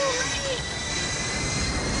 we're too late!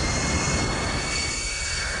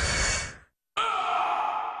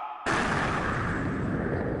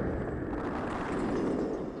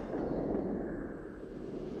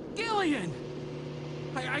 Gillian!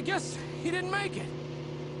 I guess he didn't make it.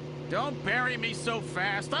 Don't bury me so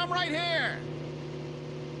fast! I'm right here!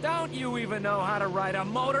 Don't you even know how to ride a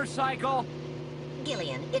motorcycle?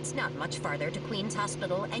 Gillian, it's not much farther to Queen's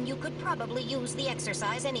Hospital, and you could probably use the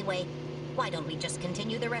exercise anyway. Why don't we just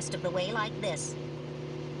continue the rest of the way like this?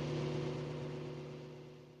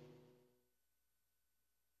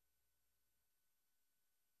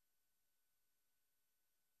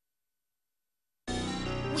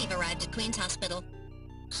 arrived at Queen's Hospital.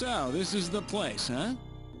 So, this is the place, huh?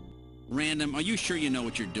 Random, are you sure you know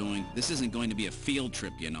what you're doing? This isn't going to be a field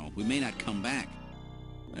trip, you know. We may not come back.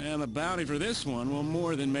 Well, the bounty for this one will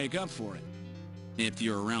more than make up for it. If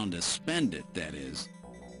you're around to spend it, that is.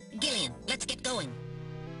 Gillian, let's get going.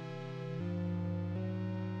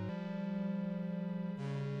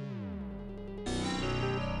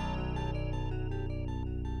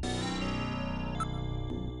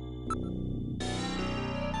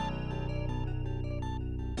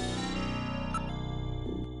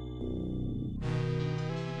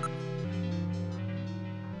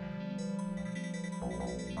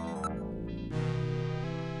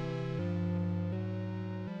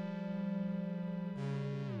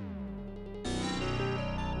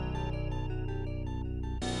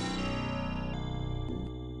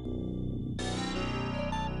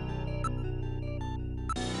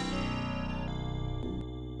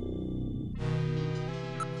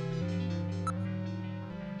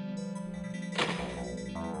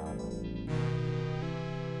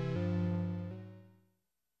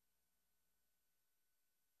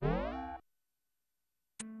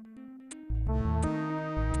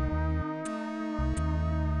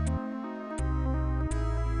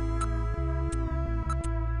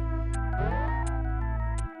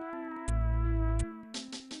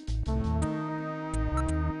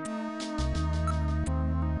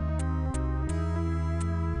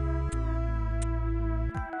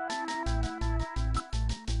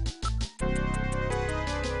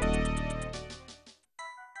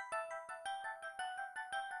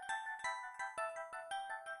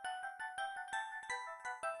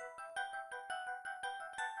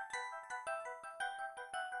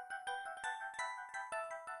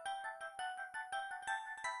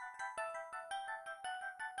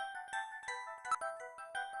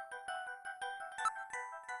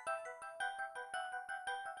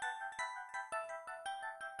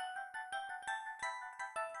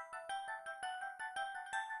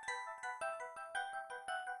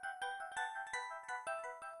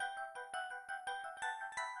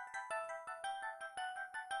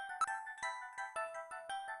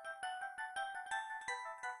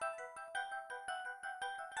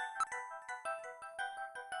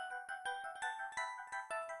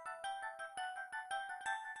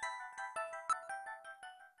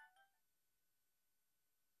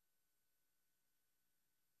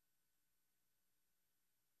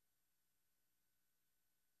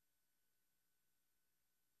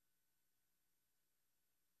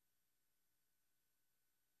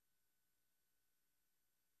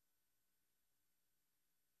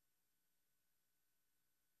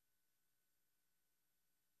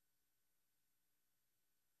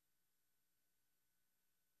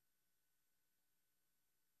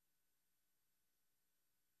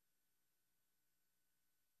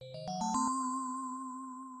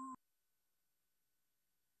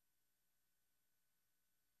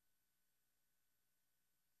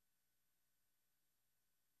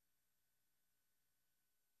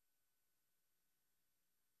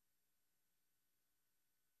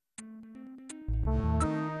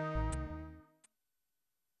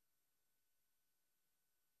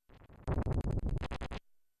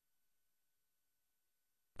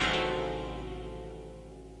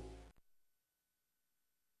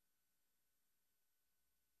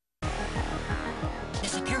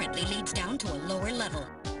 This apparently leads down to a lower level.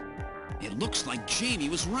 It looks like Jamie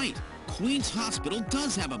was right. Queen's Hospital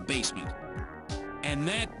does have a basement. And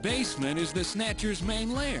that basement is the Snatcher's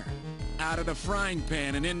main lair. Out of the frying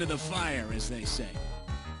pan and into the fire, as they say.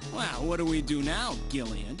 Well, what do we do now,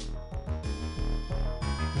 Gillian?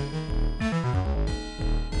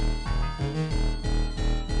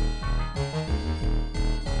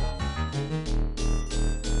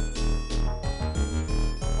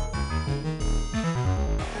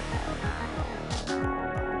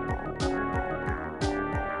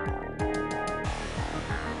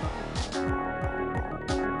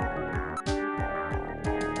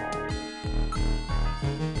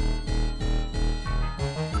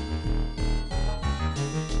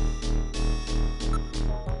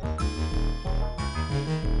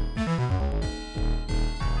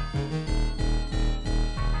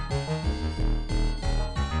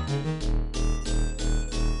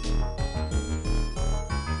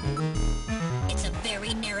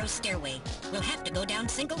 Stairway. We'll have to go down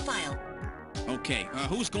single file. Okay,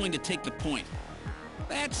 who's going to take the point?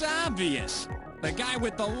 That's obvious. The guy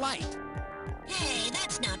with the light. Hey,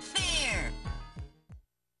 that's not fair.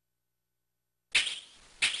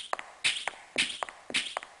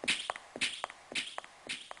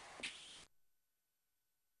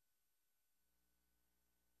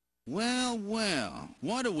 Well, well,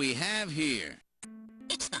 what do we have here?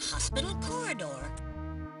 It's the hospital corridor.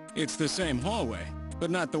 It's the same hallway, but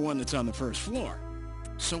not the one that's on the first floor.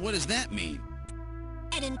 So what does that mean?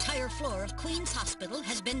 An entire floor of Queen's Hospital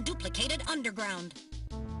has been duplicated underground.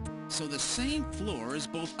 So the same floor is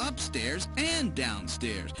both upstairs and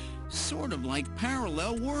downstairs, sort of like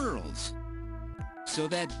parallel worlds. So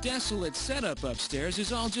that desolate setup upstairs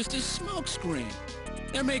is all just a smokescreen.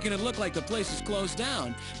 They're making it look like the place is closed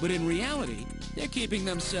down, but in reality, they're keeping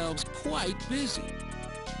themselves quite busy.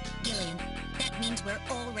 Gillian, that means we're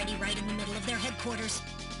already right in the middle of their headquarters.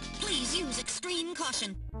 Please use extreme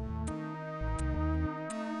caution.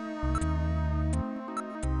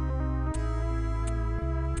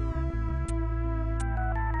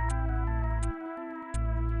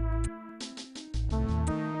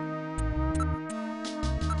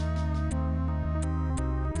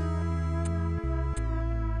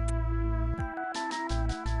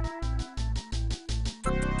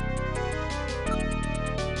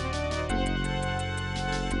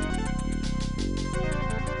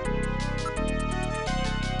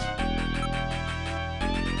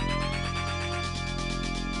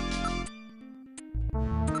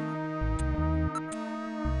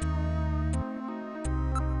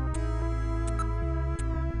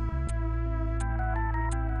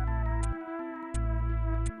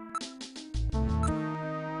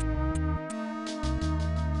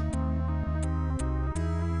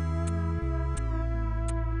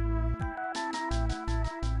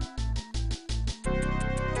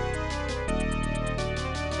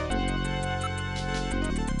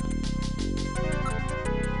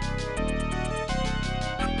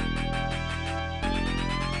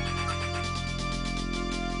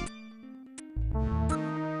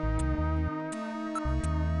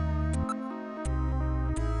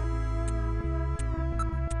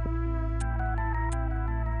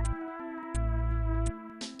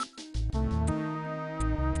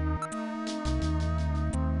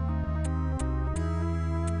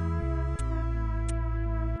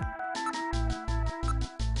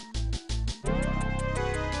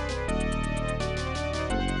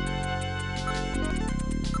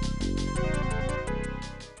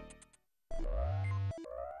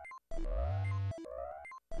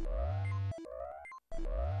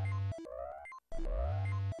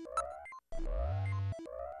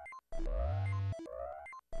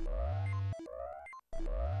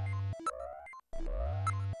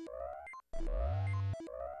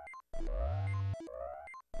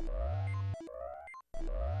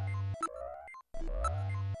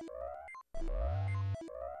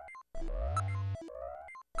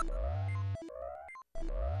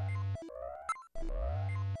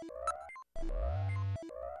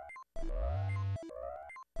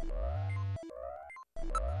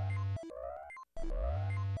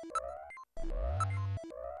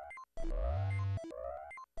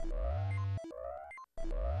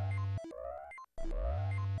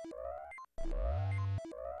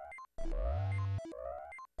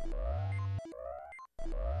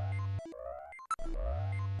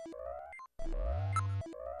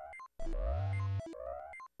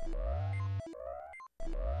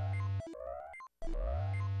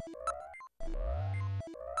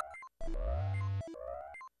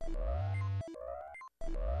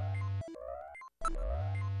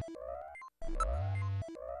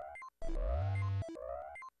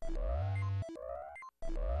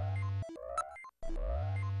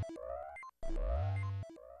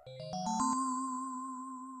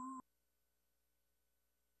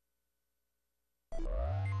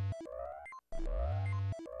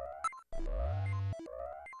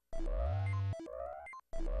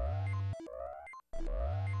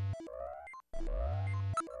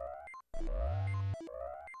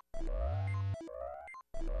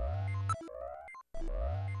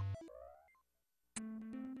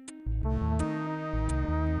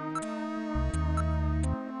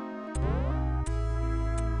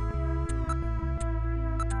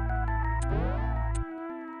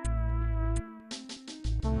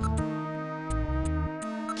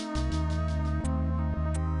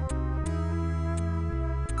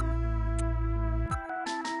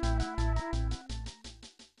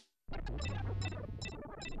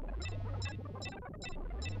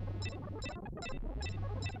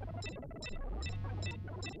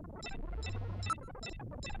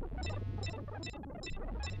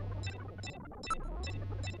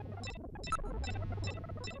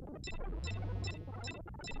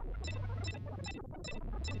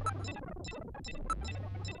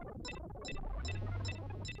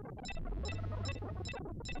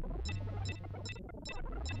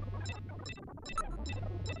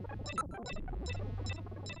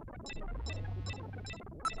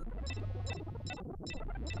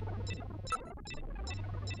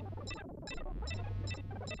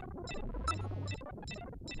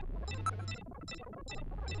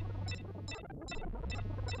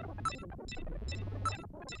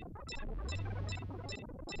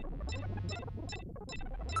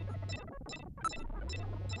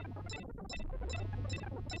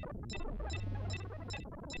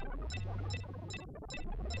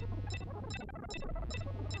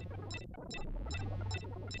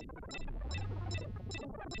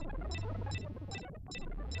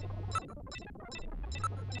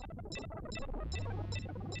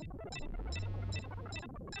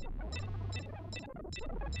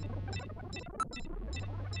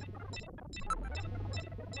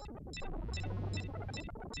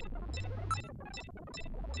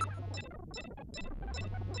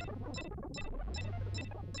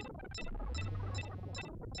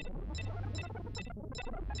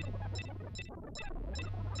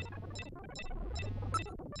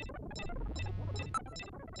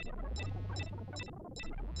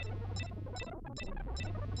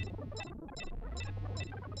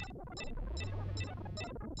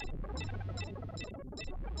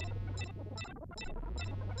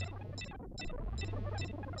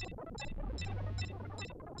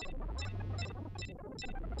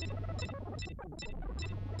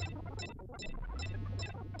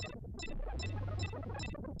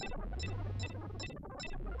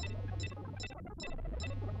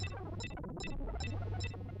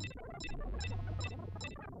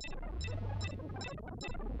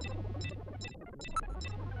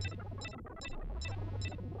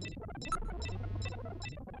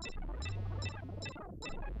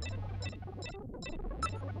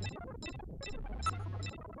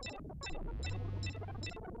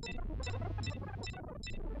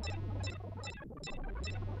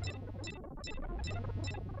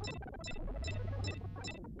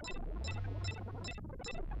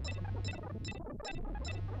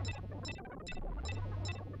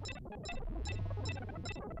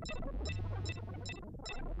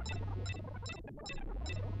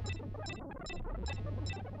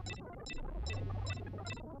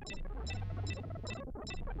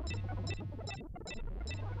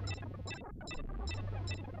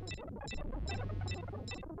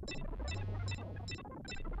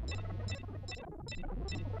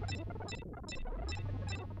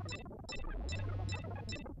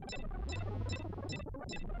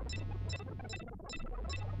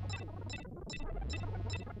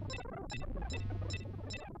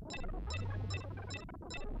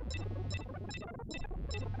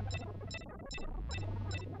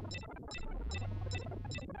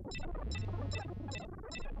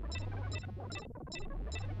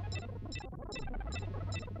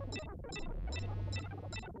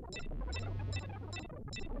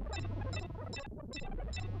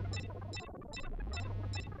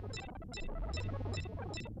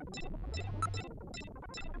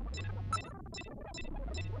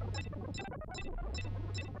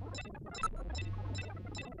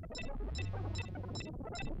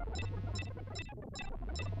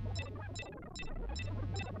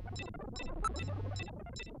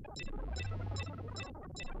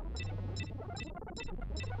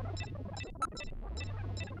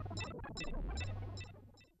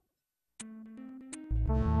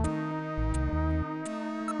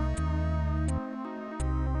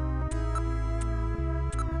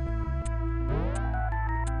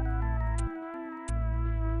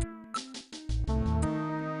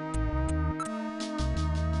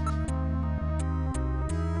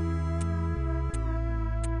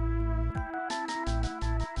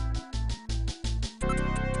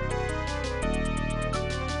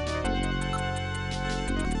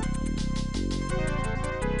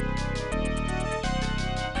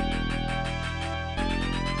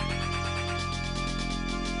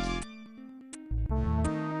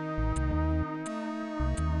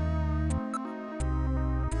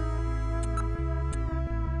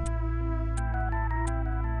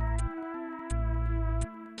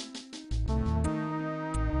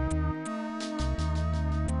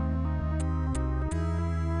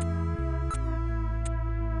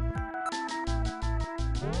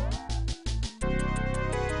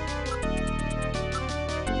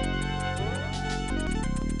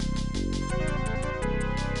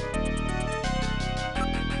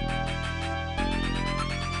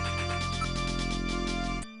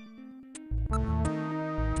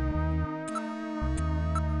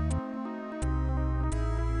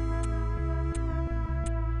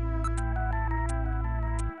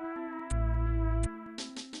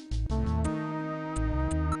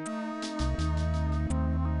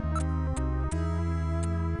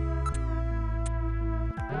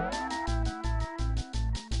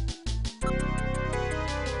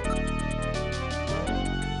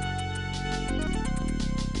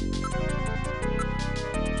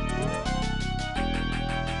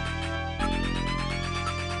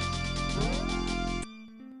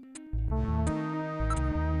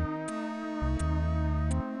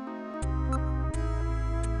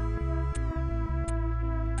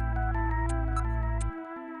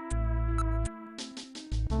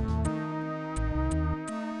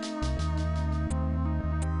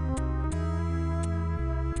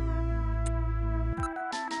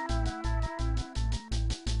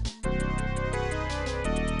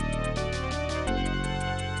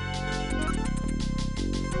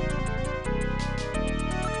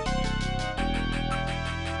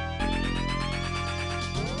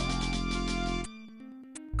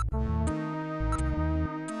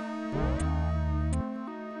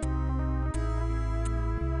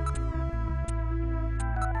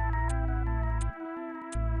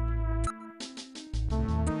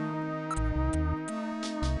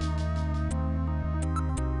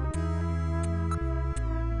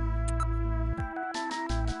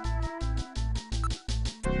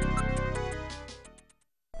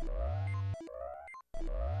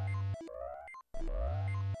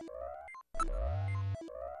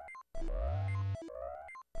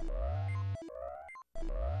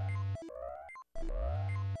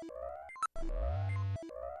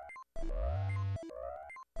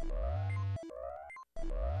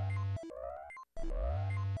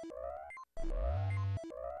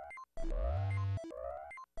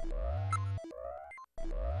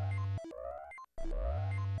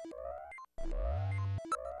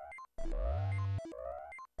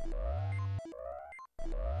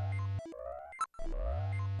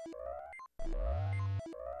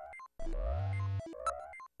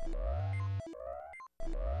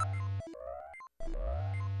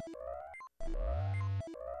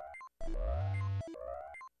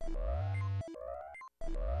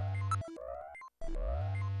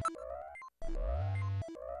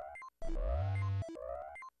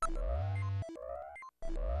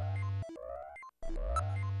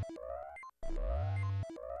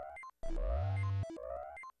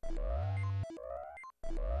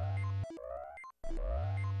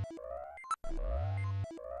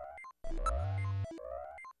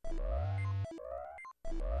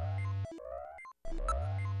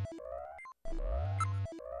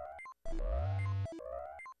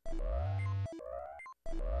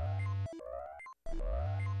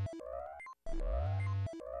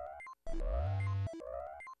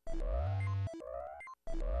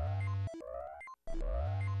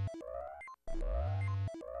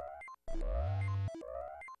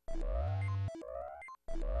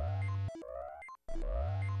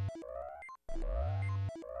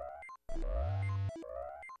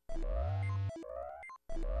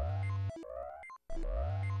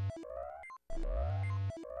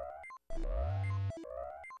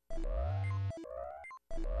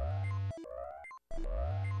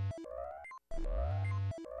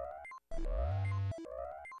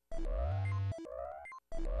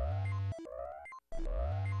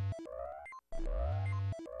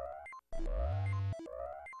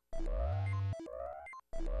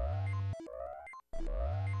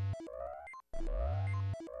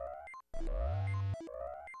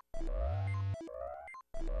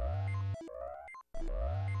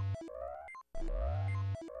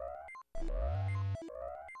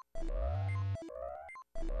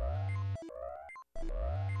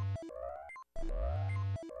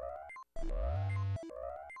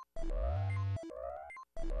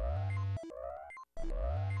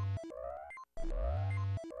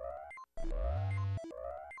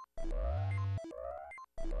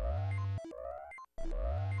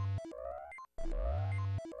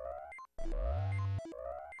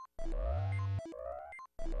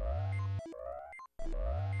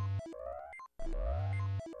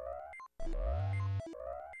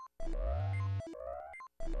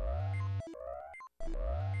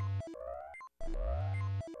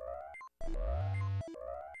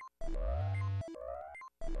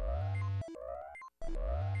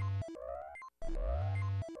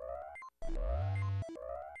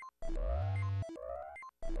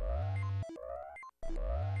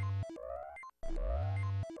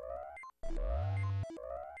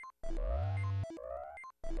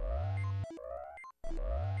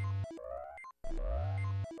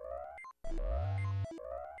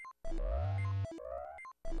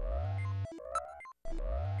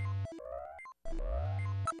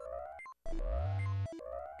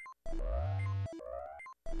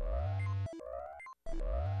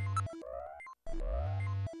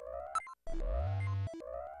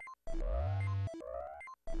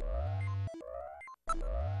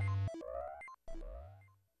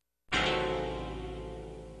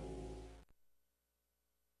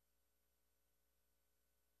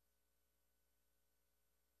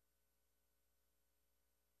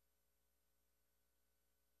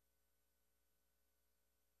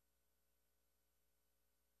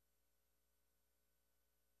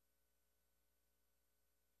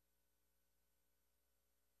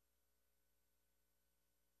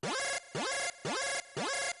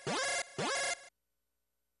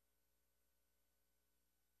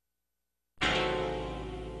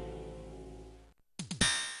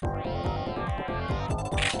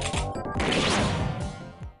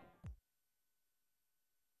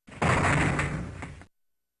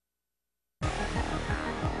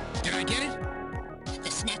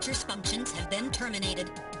 maintenance have been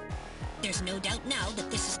terminated. There's no doubt now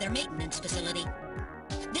that this is their maintenance facility.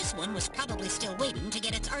 This one was probably still waiting to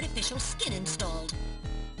get its artificial skin installed.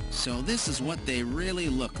 So this is what they really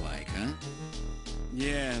look like, huh?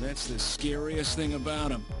 Yeah, that's the scariest thing about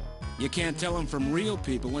them. You can't tell them from real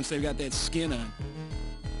people once they've got that skin on.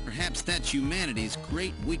 Perhaps that's humanity's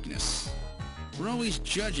great weakness. We're always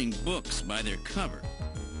judging books by their cover.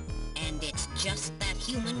 And it's just that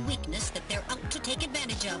human weakness that they're out to take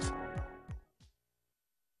advantage of.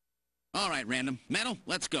 All right, Random. Metal,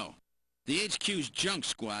 let's go. The HQ's junk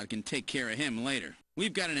squad can take care of him later.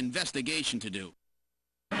 We've got an investigation to do.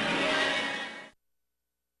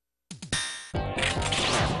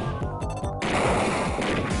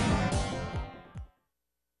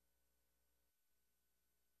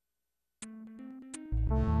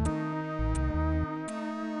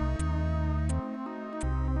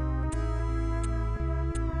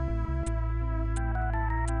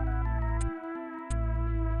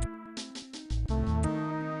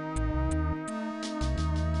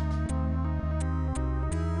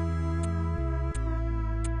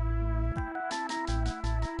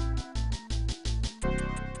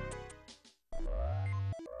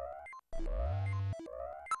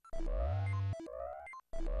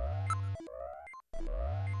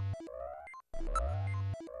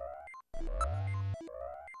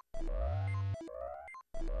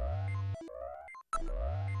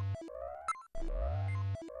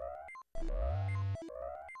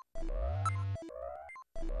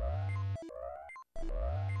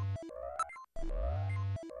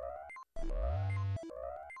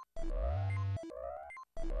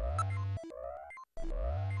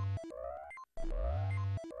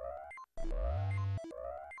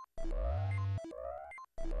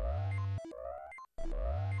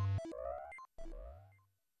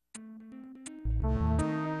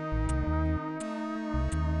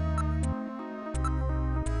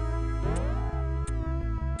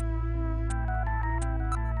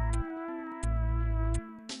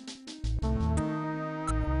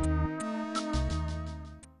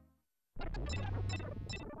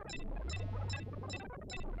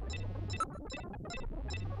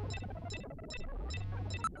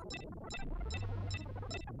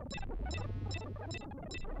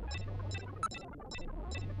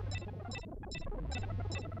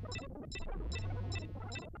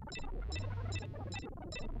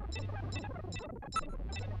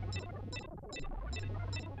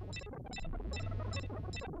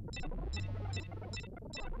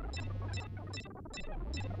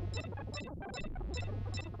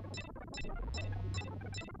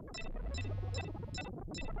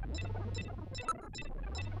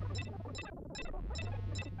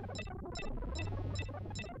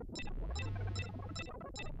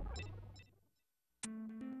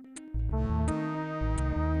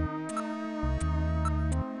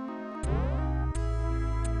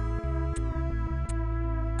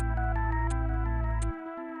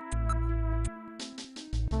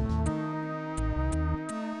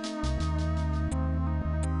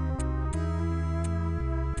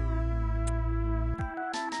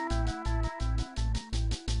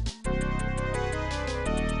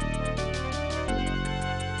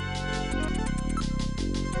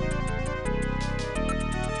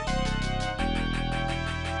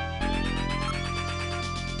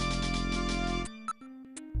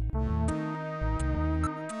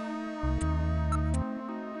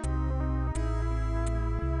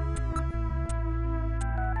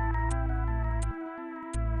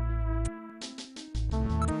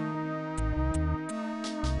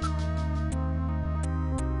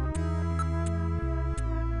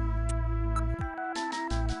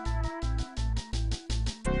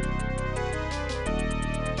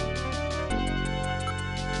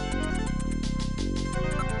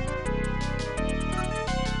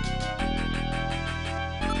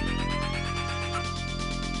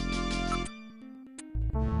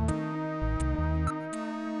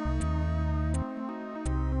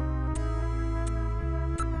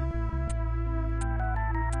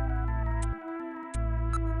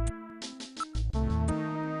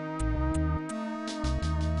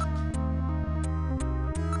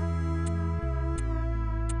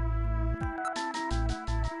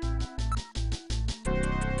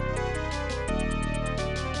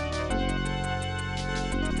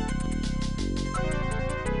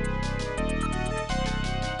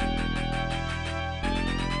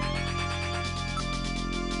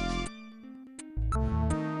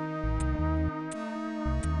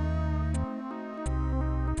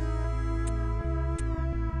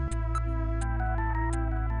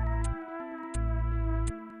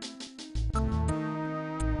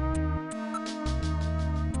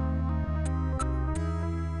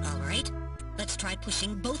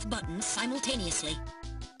 pushing both buttons simultaneously.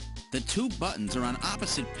 The two buttons are on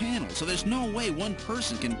opposite panels, so there's no way one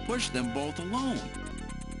person can push them both alone.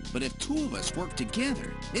 But if two of us work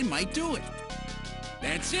together, it might do it.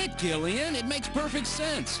 That's it, Gillian. It makes perfect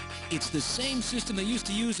sense. It's the same system they used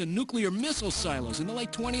to use in nuclear missile silos in the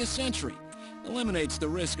late 20th century. Eliminates the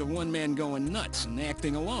risk of one man going nuts and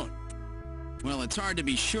acting alone. Well, it's hard to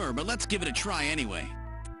be sure, but let's give it a try anyway.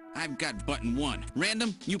 I've got button 1.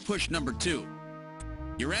 Random, you push number 2.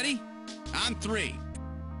 You ready? On 3.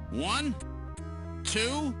 1,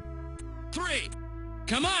 2, 3.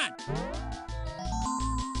 Come on!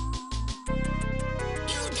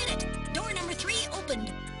 You did it! Door number 3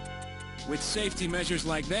 opened. With safety measures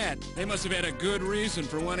like that, they must have had a good reason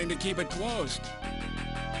for wanting to keep it closed.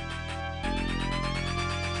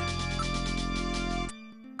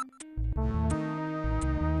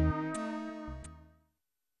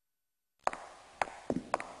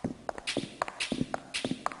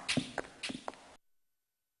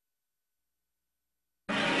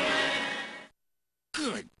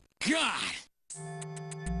 Good God!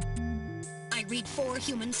 I read 4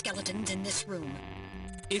 human skeletons in this room.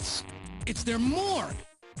 It's their morgue!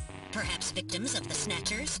 Perhaps victims of the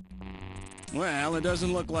Snatchers? Well, it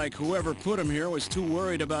doesn't look like whoever put them here was too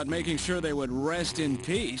worried about making sure they would rest in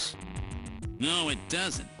peace. No, it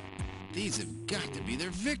doesn't. These have got to be their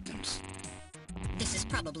victims. This is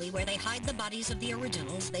probably where they hide the bodies of the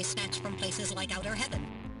originals they snatched from places like Outer Heaven.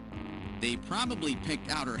 They probably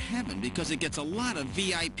picked Outer Heaven because it gets a lot of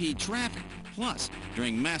VIP traffic. Plus,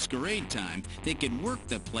 during masquerade time, they could work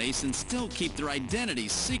the place and still keep their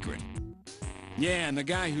identities secret. Yeah, and the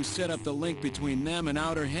guy who set up the link between them and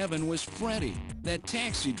Outer Heaven was Freddy, that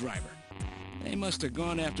taxi driver. They must have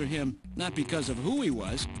gone after him not because of who he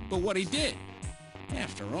was, but what he did.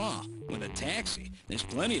 After all, with a taxi, there's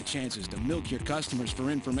plenty of chances to milk your customers for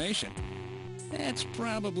information. That's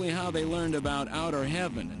probably how they learned about Outer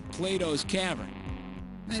Heaven and Plato's Cavern.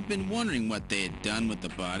 I've been wondering what they had done with the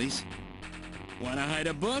bodies. Want to hide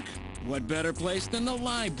a book? What better place than the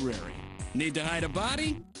library? Need to hide a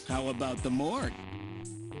body? How about the morgue?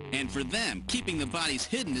 And for them, keeping the bodies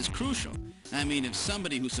hidden is crucial. I mean, if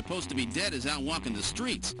somebody who's supposed to be dead is out walking the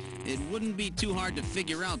streets, it wouldn't be too hard to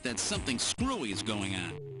figure out that something screwy is going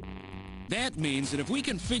on. That means that if we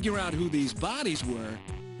can figure out who these bodies were,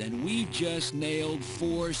 then we've just nailed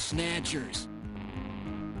 4 Snatchers.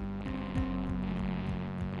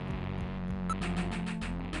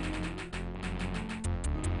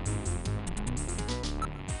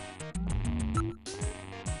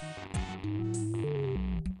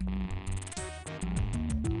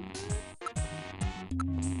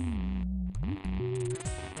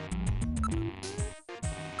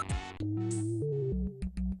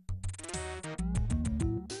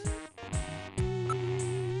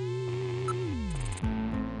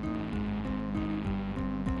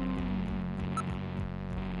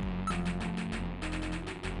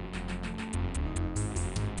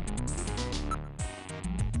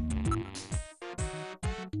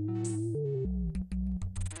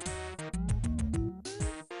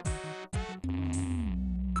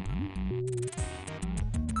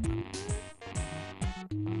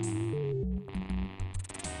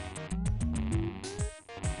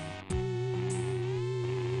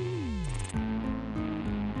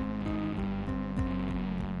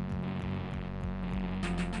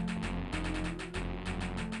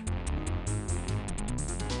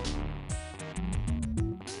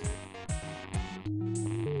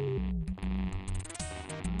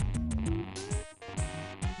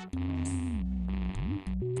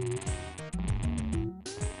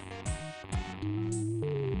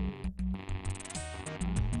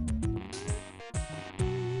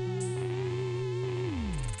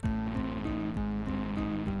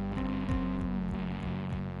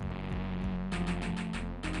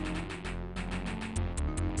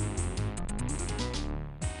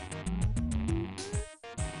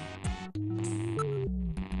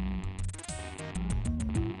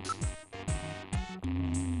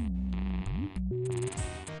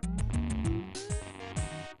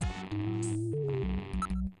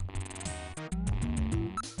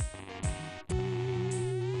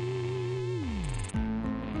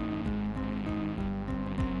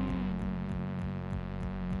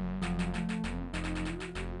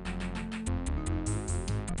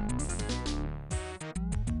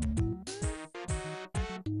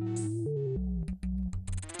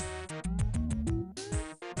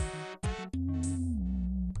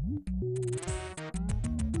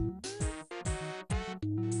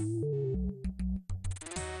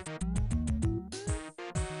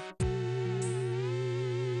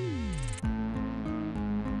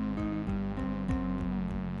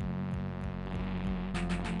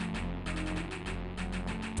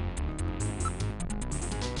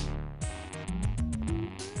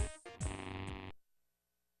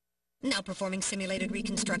 Now performing simulated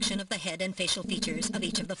reconstruction of the head and facial features of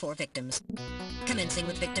each of the 4 victims. Commencing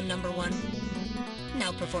with victim number 1.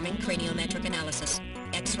 Now performing craniometric analysis.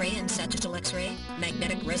 X-ray and sagittal X-ray,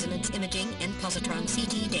 magnetic resonance imaging, and positron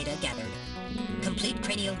CT data gathered. Complete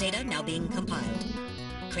cranial data now being compiled.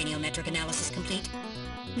 Craniometric analysis complete.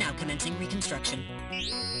 Now commencing reconstruction.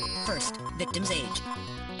 First, victim's age.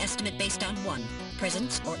 Estimate based on 1.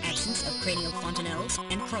 Presence or absence of cranial fontanelles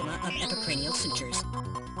and chroma of epicranial sutures.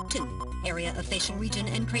 2. Area of facial region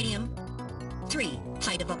and cranium. 3.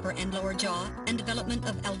 Height of upper and lower jaw and development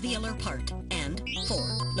of alveolar part. And 4.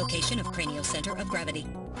 Location of cranial center of gravity.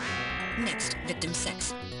 Next, victim's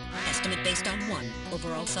sex. Estimate based on 1.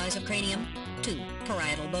 Overall size of cranium. 2.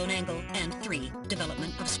 Parietal bone angle. And 3.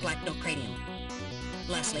 Development of splachnocranium.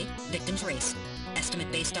 Lastly, victim's race.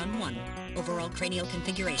 Estimate based on 1. Overall cranial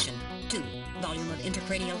configuration. 2. Volume of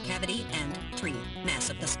intercranial cavity. And 3. Mass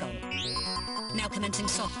of the skull. Now commencing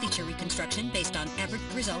soft feature reconstruction based on average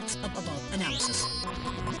results of above analysis.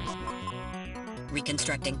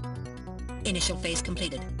 Reconstructing. Initial phase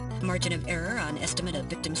completed. Margin of error on estimate of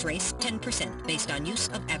victim's race 10% based on use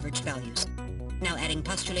of average values. Now adding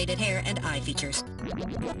postulated hair and eye features.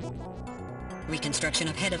 Reconstruction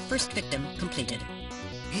of head of first victim completed.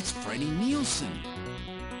 It's Freddie Nielsen.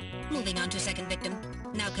 Moving on to second victim.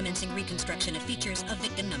 Now commencing reconstruction of features of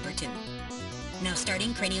victim number 2. Now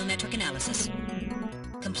starting craniometric analysis.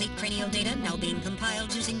 Complete cranial data now being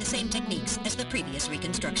compiled using the same techniques as the previous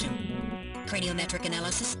reconstruction. Craniometric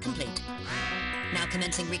analysis complete. Now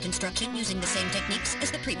commencing reconstruction using the same techniques as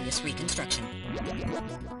the previous reconstruction.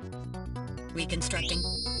 Reconstructing.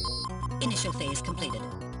 Initial phase completed.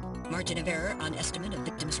 Margin of error on estimate of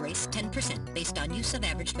victim's race 10% based on use of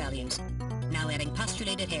average values. Now adding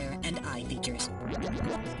postulated hair and eye features.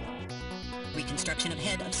 Reconstruction of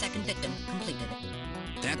head of second victim completed.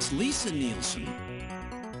 That's Lisa Nielsen.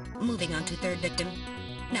 Moving on to third victim.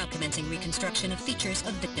 Now commencing reconstruction of features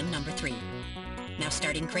of victim number 3. Now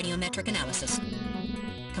starting craniometric analysis.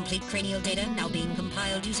 Complete cranial data now being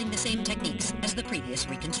compiled using the same techniques as the previous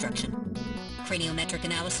reconstruction. Craniometric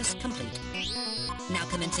analysis complete. Now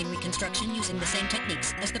commencing reconstruction using the same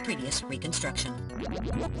techniques as the previous reconstruction.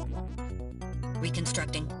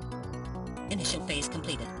 Reconstructing. Initial phase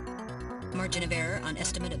completed. Margin of error on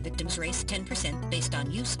estimate of victim's race 10% based on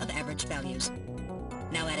use of average values.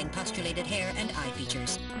 Now adding postulated hair and eye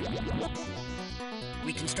features.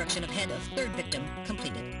 Reconstruction of head of third victim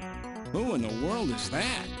completed. Who in the world is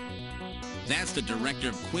that? That's the director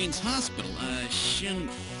of Queen's Hospital, Shin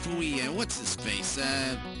Fui, what's his face,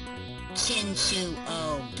 Chin Shu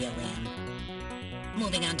O Gillian.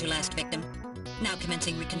 Moving on to last victim. Now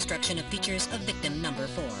commencing reconstruction of features of victim number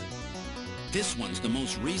 4. This one's the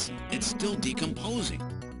most recent. It's still decomposing.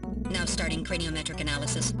 Now starting craniometric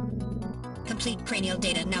analysis. Complete cranial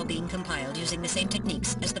data now being compiled using the same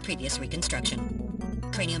techniques as the previous reconstruction.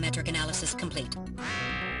 Craniometric analysis complete.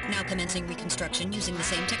 Now commencing reconstruction using the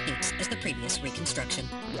same techniques as the previous reconstruction.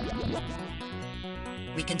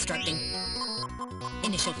 Reconstructing.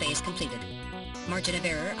 Initial phase completed. Margin of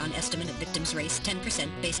error on estimate of victim's race 10%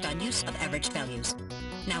 based on use of average values.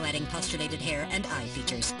 Now adding postulated hair and eye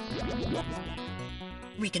features.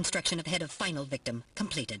 Reconstruction of head of final victim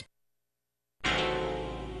completed.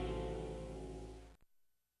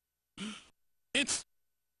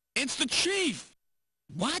 It's the Chief!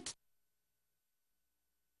 What?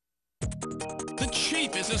 The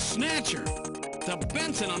Chief is a Snatcher! The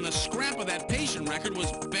Benson on the scrap of that patient record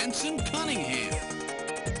was Benson Cunningham.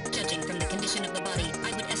 Judging from the condition of the body,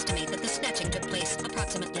 I would estimate that the snatching took place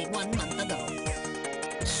approximately 1 month ago.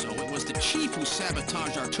 So it was the Chief who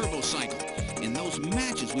sabotaged our turbocycle. In those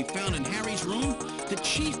matches we found in Harry's room, the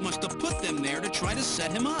Chief must have put them there to try to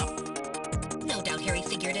set him up. No doubt Harry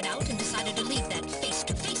figured it out and decided to leave that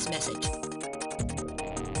face-to-face message.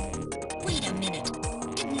 Wait a minute.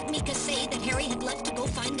 Didn't Mika say that Harry had left to go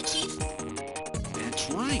find the Chief? That's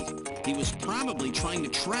right. He was probably trying to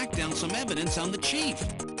track down some evidence on the Chief.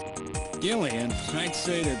 Gillian, I'd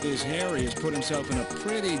say that this Harry has put himself in a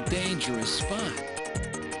pretty dangerous spot.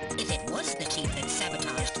 If it was the Chief that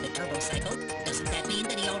sabotaged the turbocycle, doesn't that mean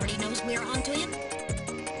that he already knows we're onto him?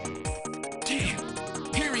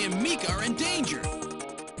 Damn! Harry and Mika are in danger!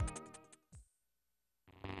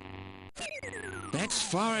 That's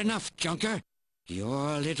far enough, Junker.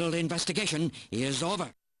 Your little investigation is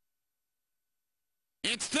over.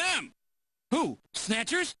 It's them! Who?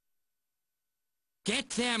 Snatchers?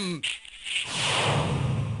 Get them!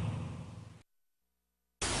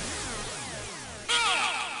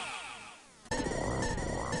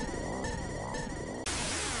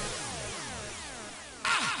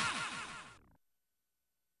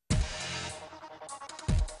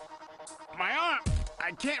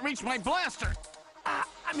 can't reach my blaster.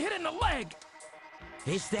 I'm hit in the leg.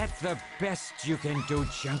 Is that the best you can do,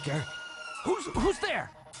 Junker? Who's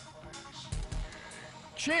there?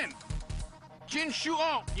 Jin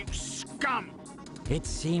Shuo, you scum! It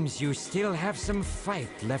seems you still have some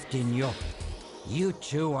fight left in you. You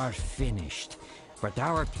two are finished, but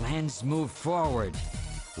our plans move forward.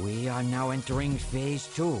 We are now entering Phase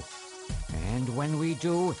 2. And when we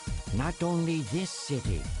do, not only this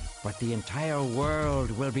city, but the entire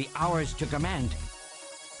world will be ours to command.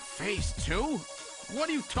 Phase 2? What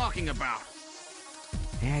are you talking about?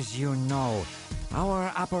 As you know,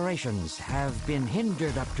 our operations have been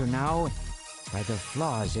hindered up to now by the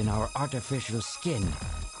flaws in our artificial skin.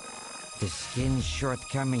 The skin's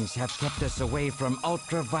shortcomings have kept us away from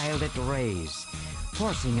ultraviolet rays,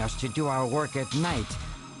 forcing us to do our work at night,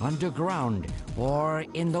 underground, or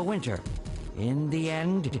in the winter. In the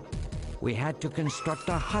end, we had to construct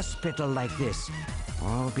a hospital like this,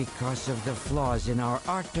 all because of the flaws in our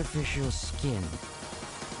artificial skin.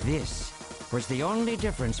 This was the only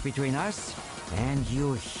difference between us and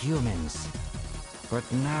you humans. But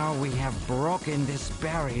now we have broken this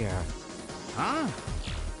barrier. Huh?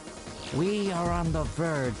 We are on the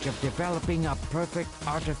verge of developing a perfect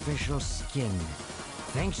artificial skin,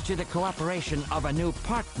 thanks to the cooperation of a new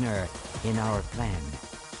partner in our plan.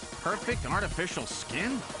 Perfect artificial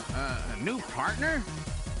skin? A new partner?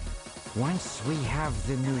 Once we have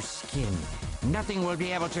the new skin, nothing will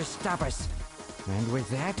be able to stop us. And with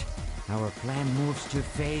that, our plan moves to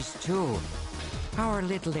Phase 2. Our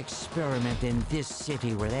little experiment in this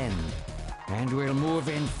city will end, and we'll move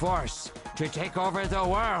in force to take over the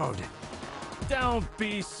world. Don't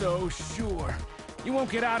be so sure. You won't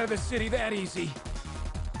get out of the city that easy.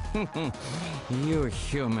 You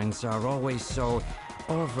humans are always so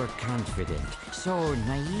overconfident, so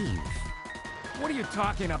naive. What are you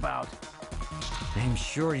talking about? I'm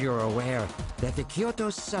sure you're aware that the Kyoto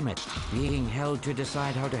Summit, being held to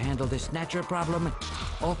decide how to handle the Snatcher problem,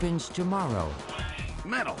 opens tomorrow.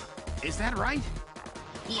 Metal, is that right?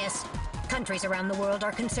 Yes. Countries around the world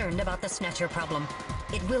are concerned about the Snatcher problem.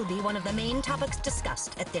 It will be one of the main topics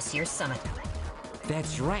discussed at this year's summit.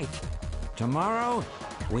 That's right. Tomorrow,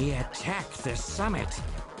 we attack the summit.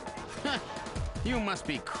 You must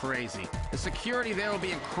be crazy. The security there will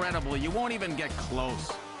be incredible. You won't even get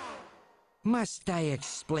close. Must I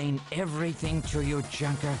explain everything to you,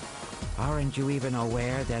 Junker? Aren't you even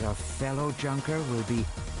aware that a fellow Junker will be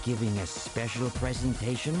giving a special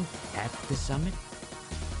presentation at the summit?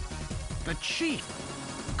 The Chief!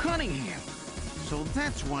 Cunningham! So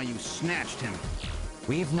that's why you snatched him.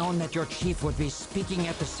 We've known that your chief would be speaking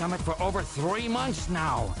at the summit for over 3 months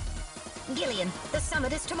now. Gillian, the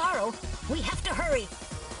summit is tomorrow. We have to hurry.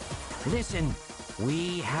 Listen,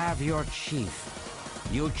 we have your chief.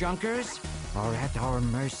 You Junkers are at our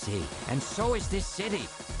mercy, and so is this city.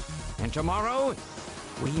 And tomorrow,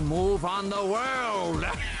 we move on the world.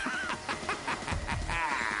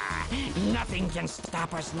 Nothing can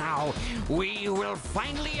stop us now. We will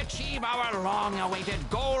finally achieve our long-awaited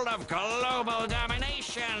goal of global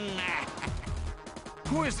domination.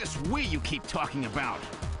 Who is this we you keep talking about?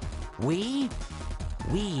 We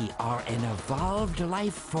are an evolved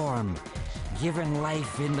life form, given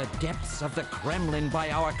life in the depths of the Kremlin by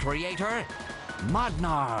our creator,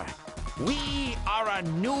 Modnar. We are a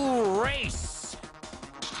new race.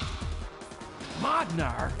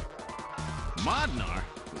 Modnar? Modnar?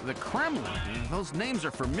 The Kremlin? Those names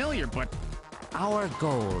are familiar, but... Our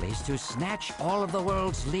goal is to snatch all of the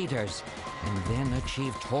world's leaders, and then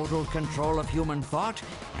achieve total control of human thought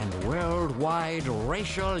and worldwide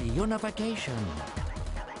racial unification.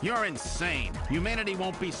 You're insane. Humanity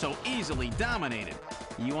won't be so easily dominated.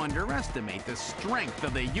 You underestimate the strength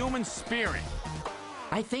of the human spirit.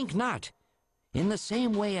 I think not. In the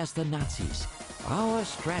same way as the Nazis, our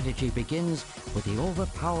strategy begins with the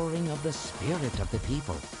overpowering of the spirit of the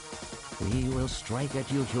people. We will strike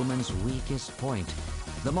at you humans' weakest point,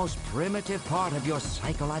 the most primitive part of your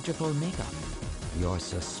psychological makeup, your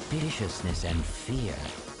suspiciousness and fear.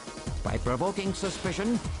 By provoking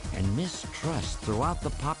suspicion and mistrust throughout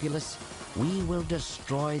the populace, we will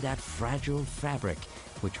destroy that fragile fabric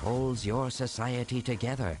which holds your society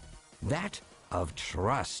together, that of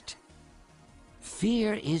trust.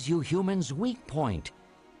 Fear is you humans' weak point.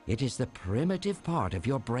 It is the primitive part of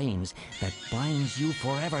your brains that binds you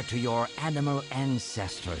forever to your animal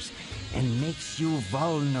ancestors and makes you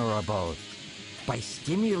vulnerable. By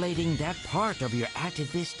stimulating that part of your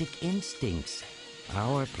atavistic instincts,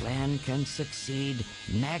 our plan can succeed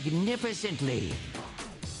magnificently.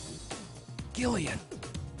 Gillian,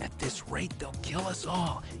 at this rate, they'll kill us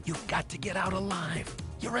all. You've got to get out alive.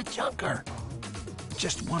 You're a Junker.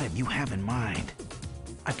 Just what have you have in mind?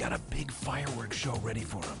 I've got a big fireworks show ready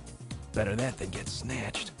for him. Better that than get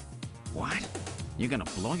snatched. What? You're gonna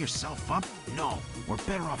blow yourself up? No, we're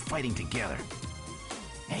better off fighting together.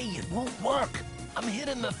 Hey, it won't work. I'm hit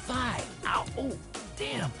in the thigh. Ow, oh,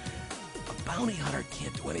 damn. A bounty hunter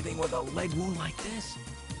can't do anything with a leg wound like this.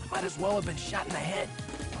 I might as well have been shot in the head.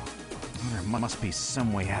 There must be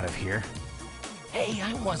some way out of here. Hey,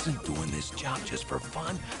 I wasn't doing this job just for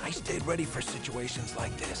fun. I stayed ready for situations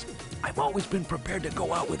like this. I've always been prepared to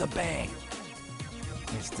go out with a bang.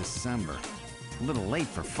 It's December. A little late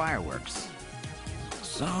for fireworks.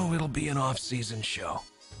 So it'll be an off-season show.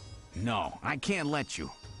 No, I can't let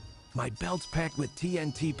you. My belt's packed with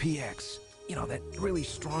TNT PX. You know, that really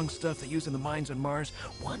strong stuff they use in the mines on Mars.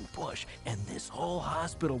 One push, and this whole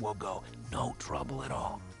hospital will go. No trouble at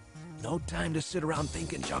all. No time to sit around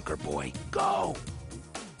thinking, Junker boy. Go!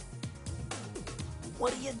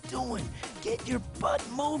 What are you doing? Get your butt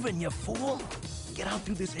moving, you fool! Get out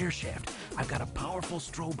through this air shaft. I've got a powerful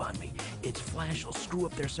strobe on me. Its flash will screw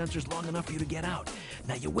up their sensors long enough for you to get out.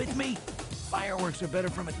 Now, you with me? Fireworks are better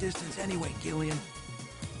from a distance anyway, Gillian.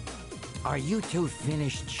 Are you two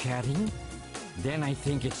finished chatting? Then I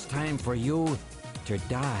think it's time for you to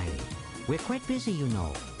die. We're quite busy, you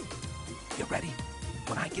know. You ready?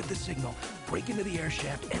 When I give the signal, break into the air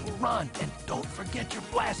shaft and run, and don't forget your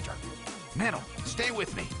blaster. Metal, stay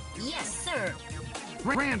with me. Yes, sir.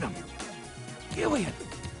 Random. Gillian!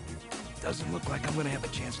 Doesn't look like I'm gonna have a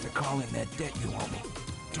chance to call in that debt you owe me.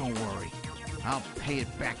 Don't worry. I'll pay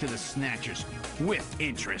it back to the Snatchers with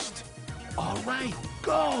interest. All right,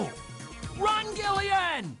 go! Run,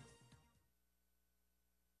 Gillian!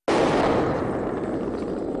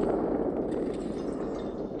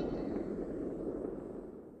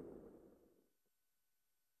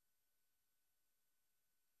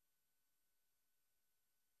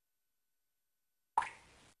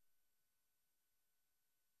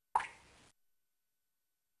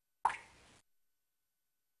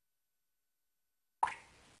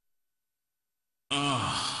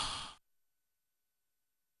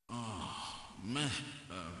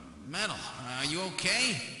 Metal, are you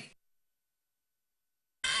okay?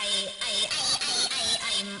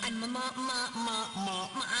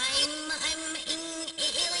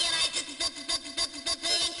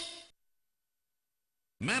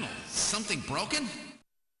 Metal, something broken?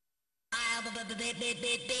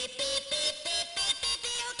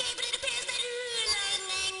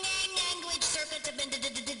 Language circuits have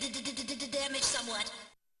been damaged somewhat.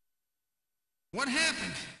 What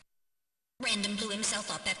happened? Random blew himself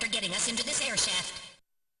up after getting us into this air shaft.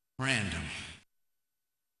 Random.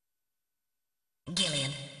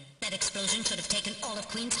 Gillian, that explosion should have taken all of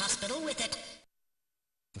Queen's Hospital with it.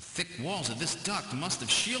 The thick walls of this duct must have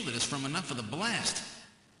shielded us from enough of the blast.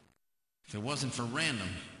 If it wasn't for Random,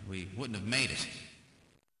 we wouldn't have made it.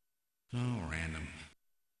 Oh, Random.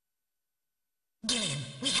 Gillian,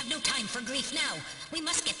 we have no time for grief now. We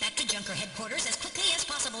must get back to Junker headquarters as quickly as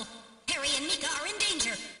possible. Harry and Mika are in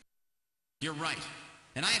danger. You're right.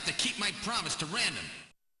 And I have to keep my promise to Random.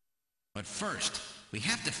 But first, we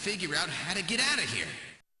have to figure out how to get out of here.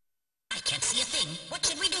 I can't see a thing. What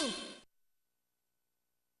should we do?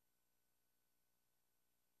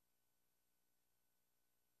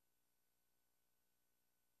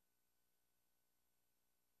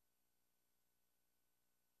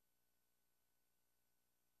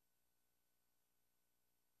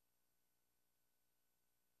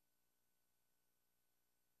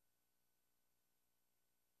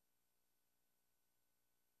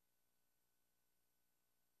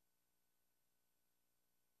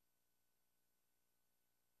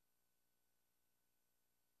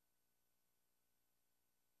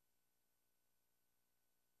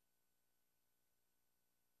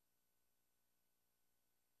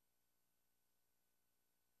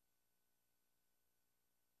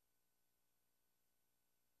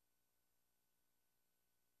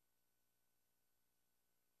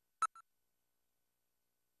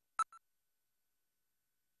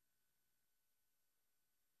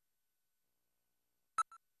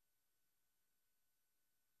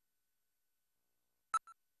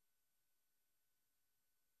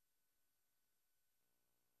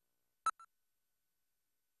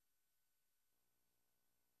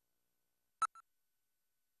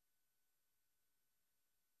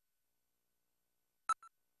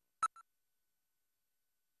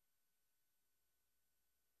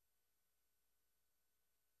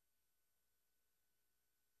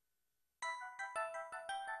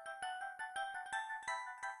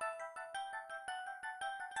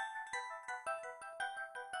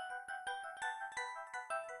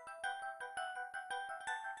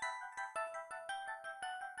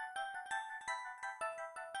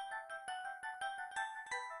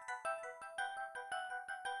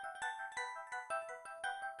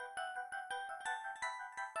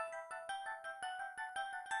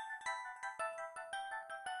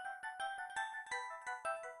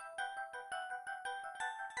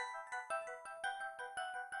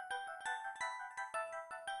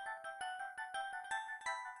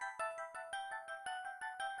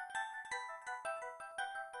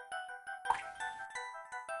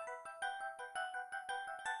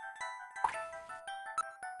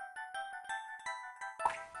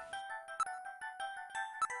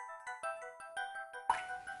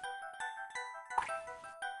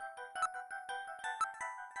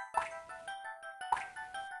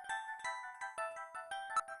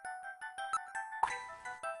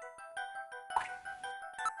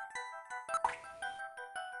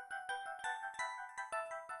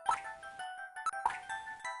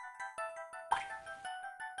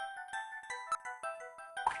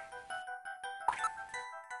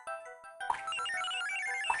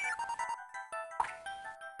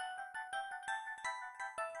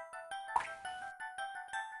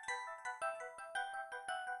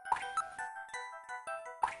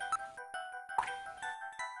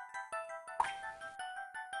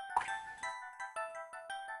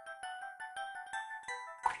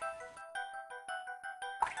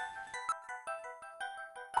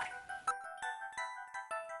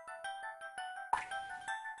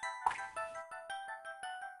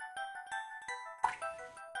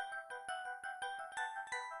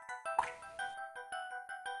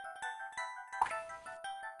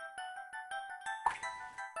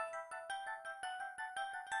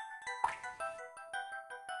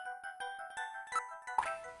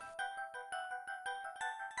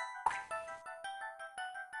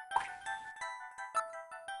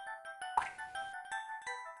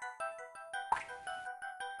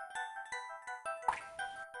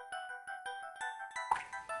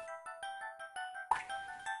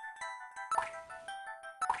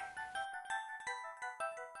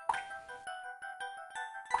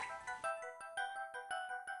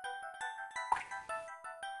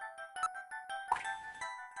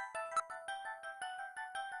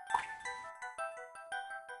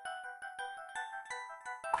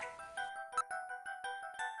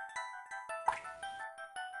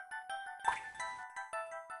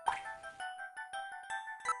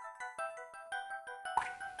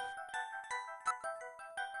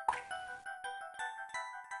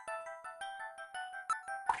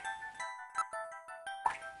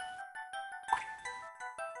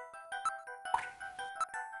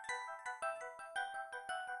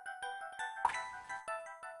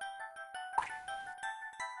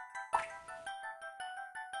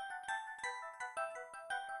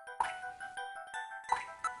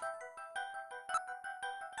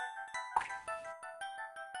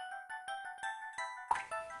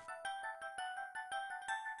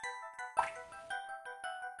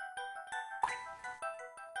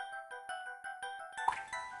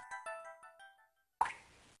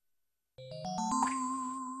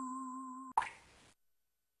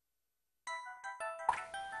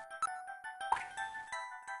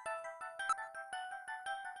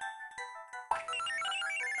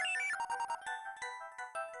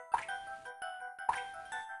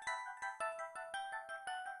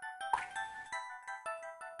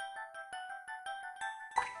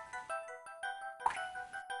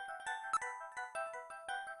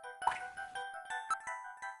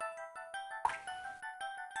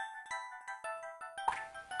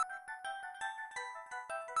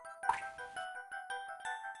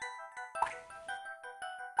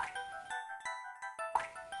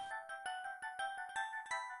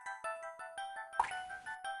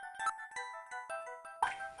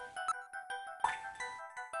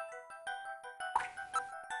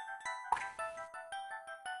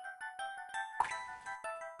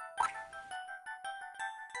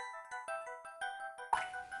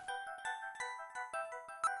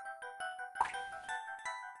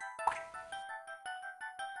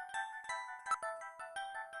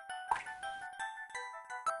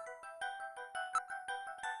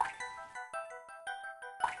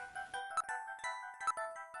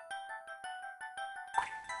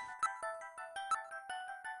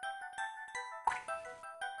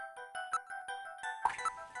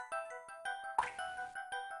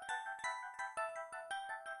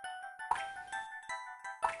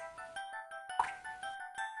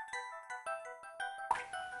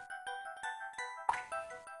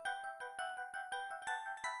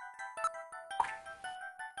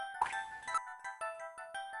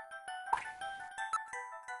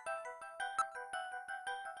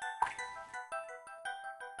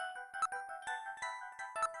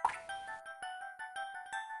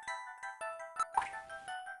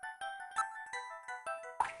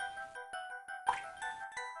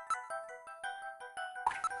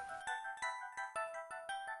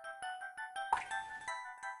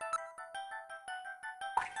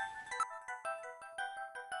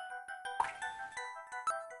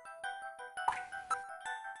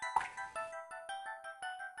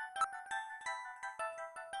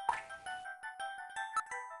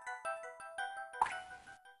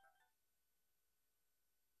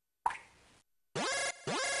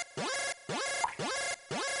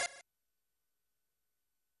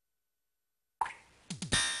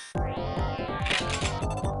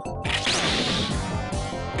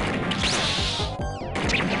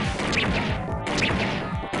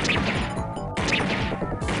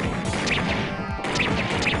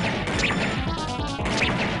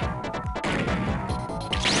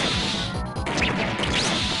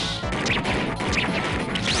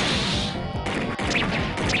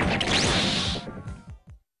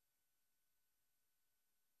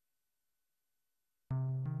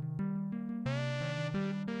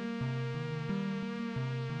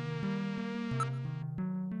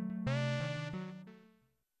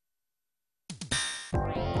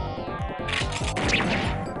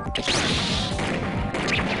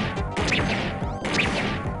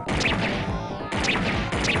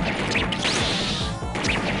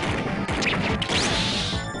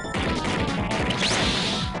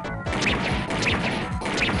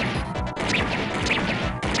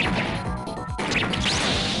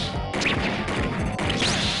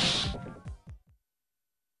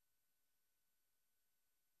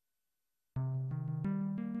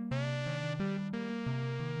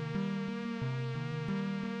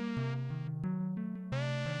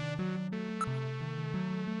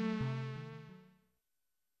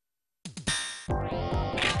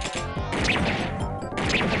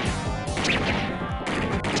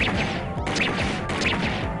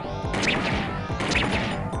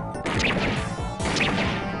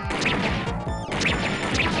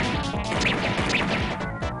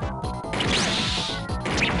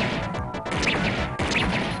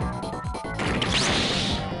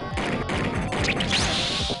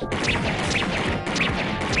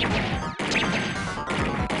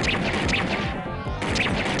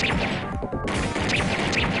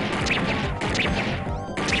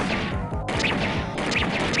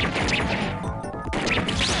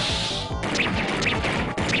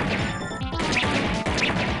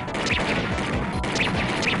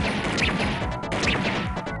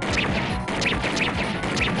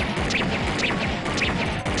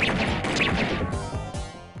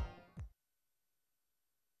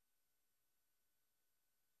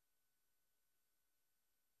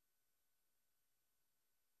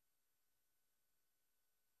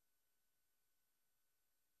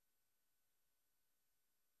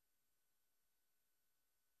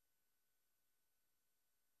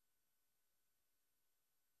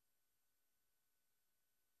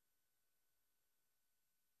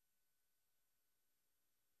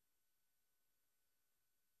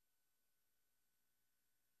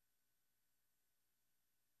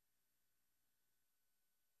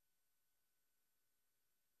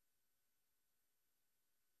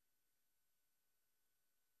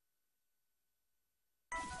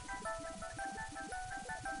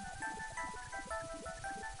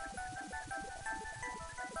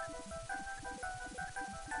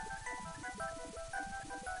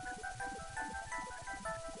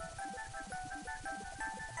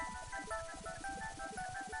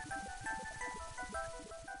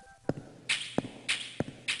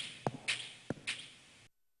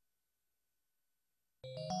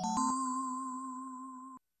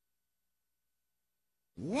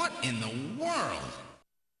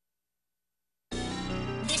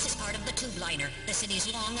 Liner, the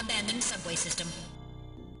city's long-abandoned subway system.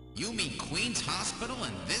 You mean Queen's Hospital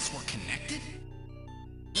and this were connected?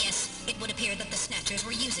 Yes, it would appear that the Snatchers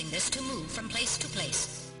were using this to move from place to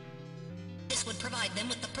place. This would provide them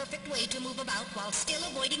with the perfect way to move about while still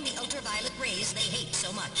avoiding the ultraviolet rays they hate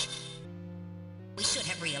so much. We should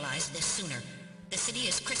have realized this sooner. The city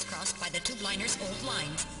is crisscrossed by the Tube Liner's old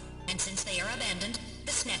lines, and since they are abandoned,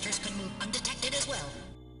 the Snatchers could move undetected as well.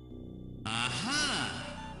 Aha!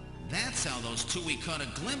 That's how those two we caught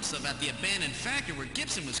a glimpse of at the abandoned factory where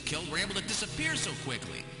Gibson was killed were able to disappear so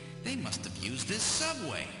quickly. They must have used this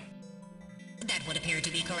subway. That would appear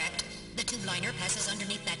to be correct. The Tube Liner passes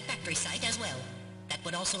underneath that factory site as well. That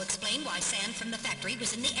would also explain why sand from the factory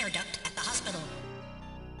was in the air duct at the hospital.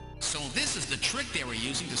 So this is the trick they were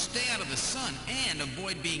using to stay out of the sun and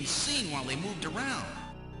avoid being seen while they moved around.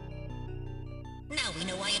 Now we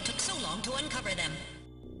know why it took so long to uncover them.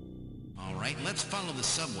 All right, let's follow the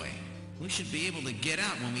subway. We should be able to get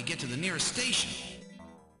out when we get to the nearest station.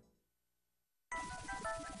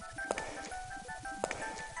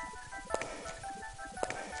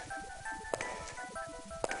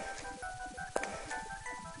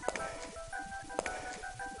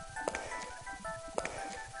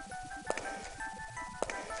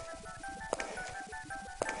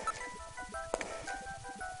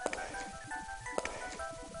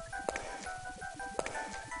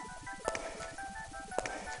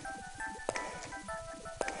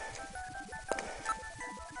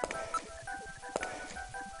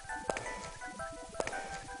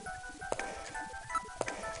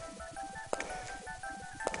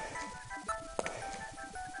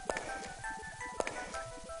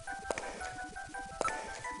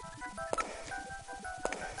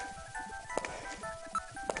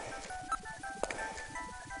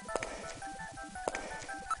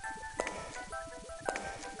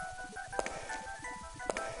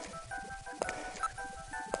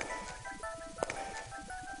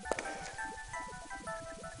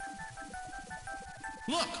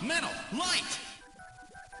 Look, metal, light!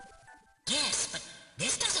 Yes, but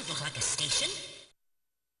this doesn't look like a station.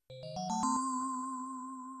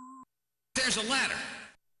 There's a ladder.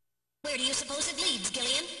 Where do you suppose it leads,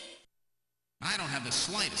 Gillian? I don't have the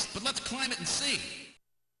slightest, but let's climb it and see.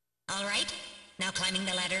 All right, now climbing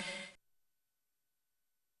the ladder.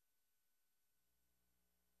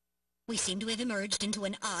 We seem to have emerged into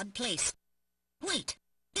an odd place. Wait,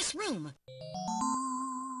 this room.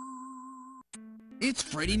 It's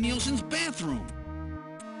Freddie Nielsen's bathroom.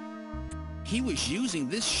 He was using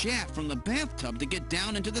this shaft from the bathtub to get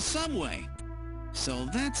down into the subway. So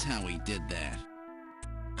that's how he did that.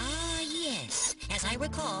 Ah, yes. As I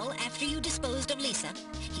recall, after you disposed of Lisa,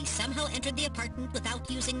 he somehow entered the apartment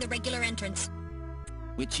without using the regular entrance.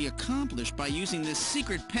 Which he accomplished by using this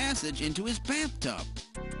secret passage into his bathtub.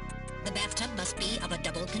 The bathtub must be of a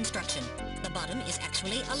double construction. The bottom is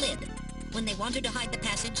actually a lid. When they wanted to hide the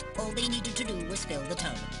passage, all they needed to do was fill the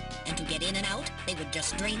tub. And to get in and out, they would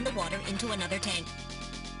just drain the water into another tank.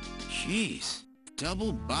 Jeez.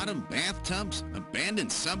 Double-bottom bathtubs?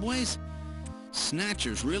 Abandoned subways?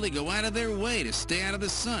 Snatchers really go out of their way to stay out of the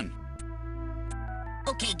sun.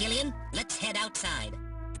 Okay, Gillian, let's head outside.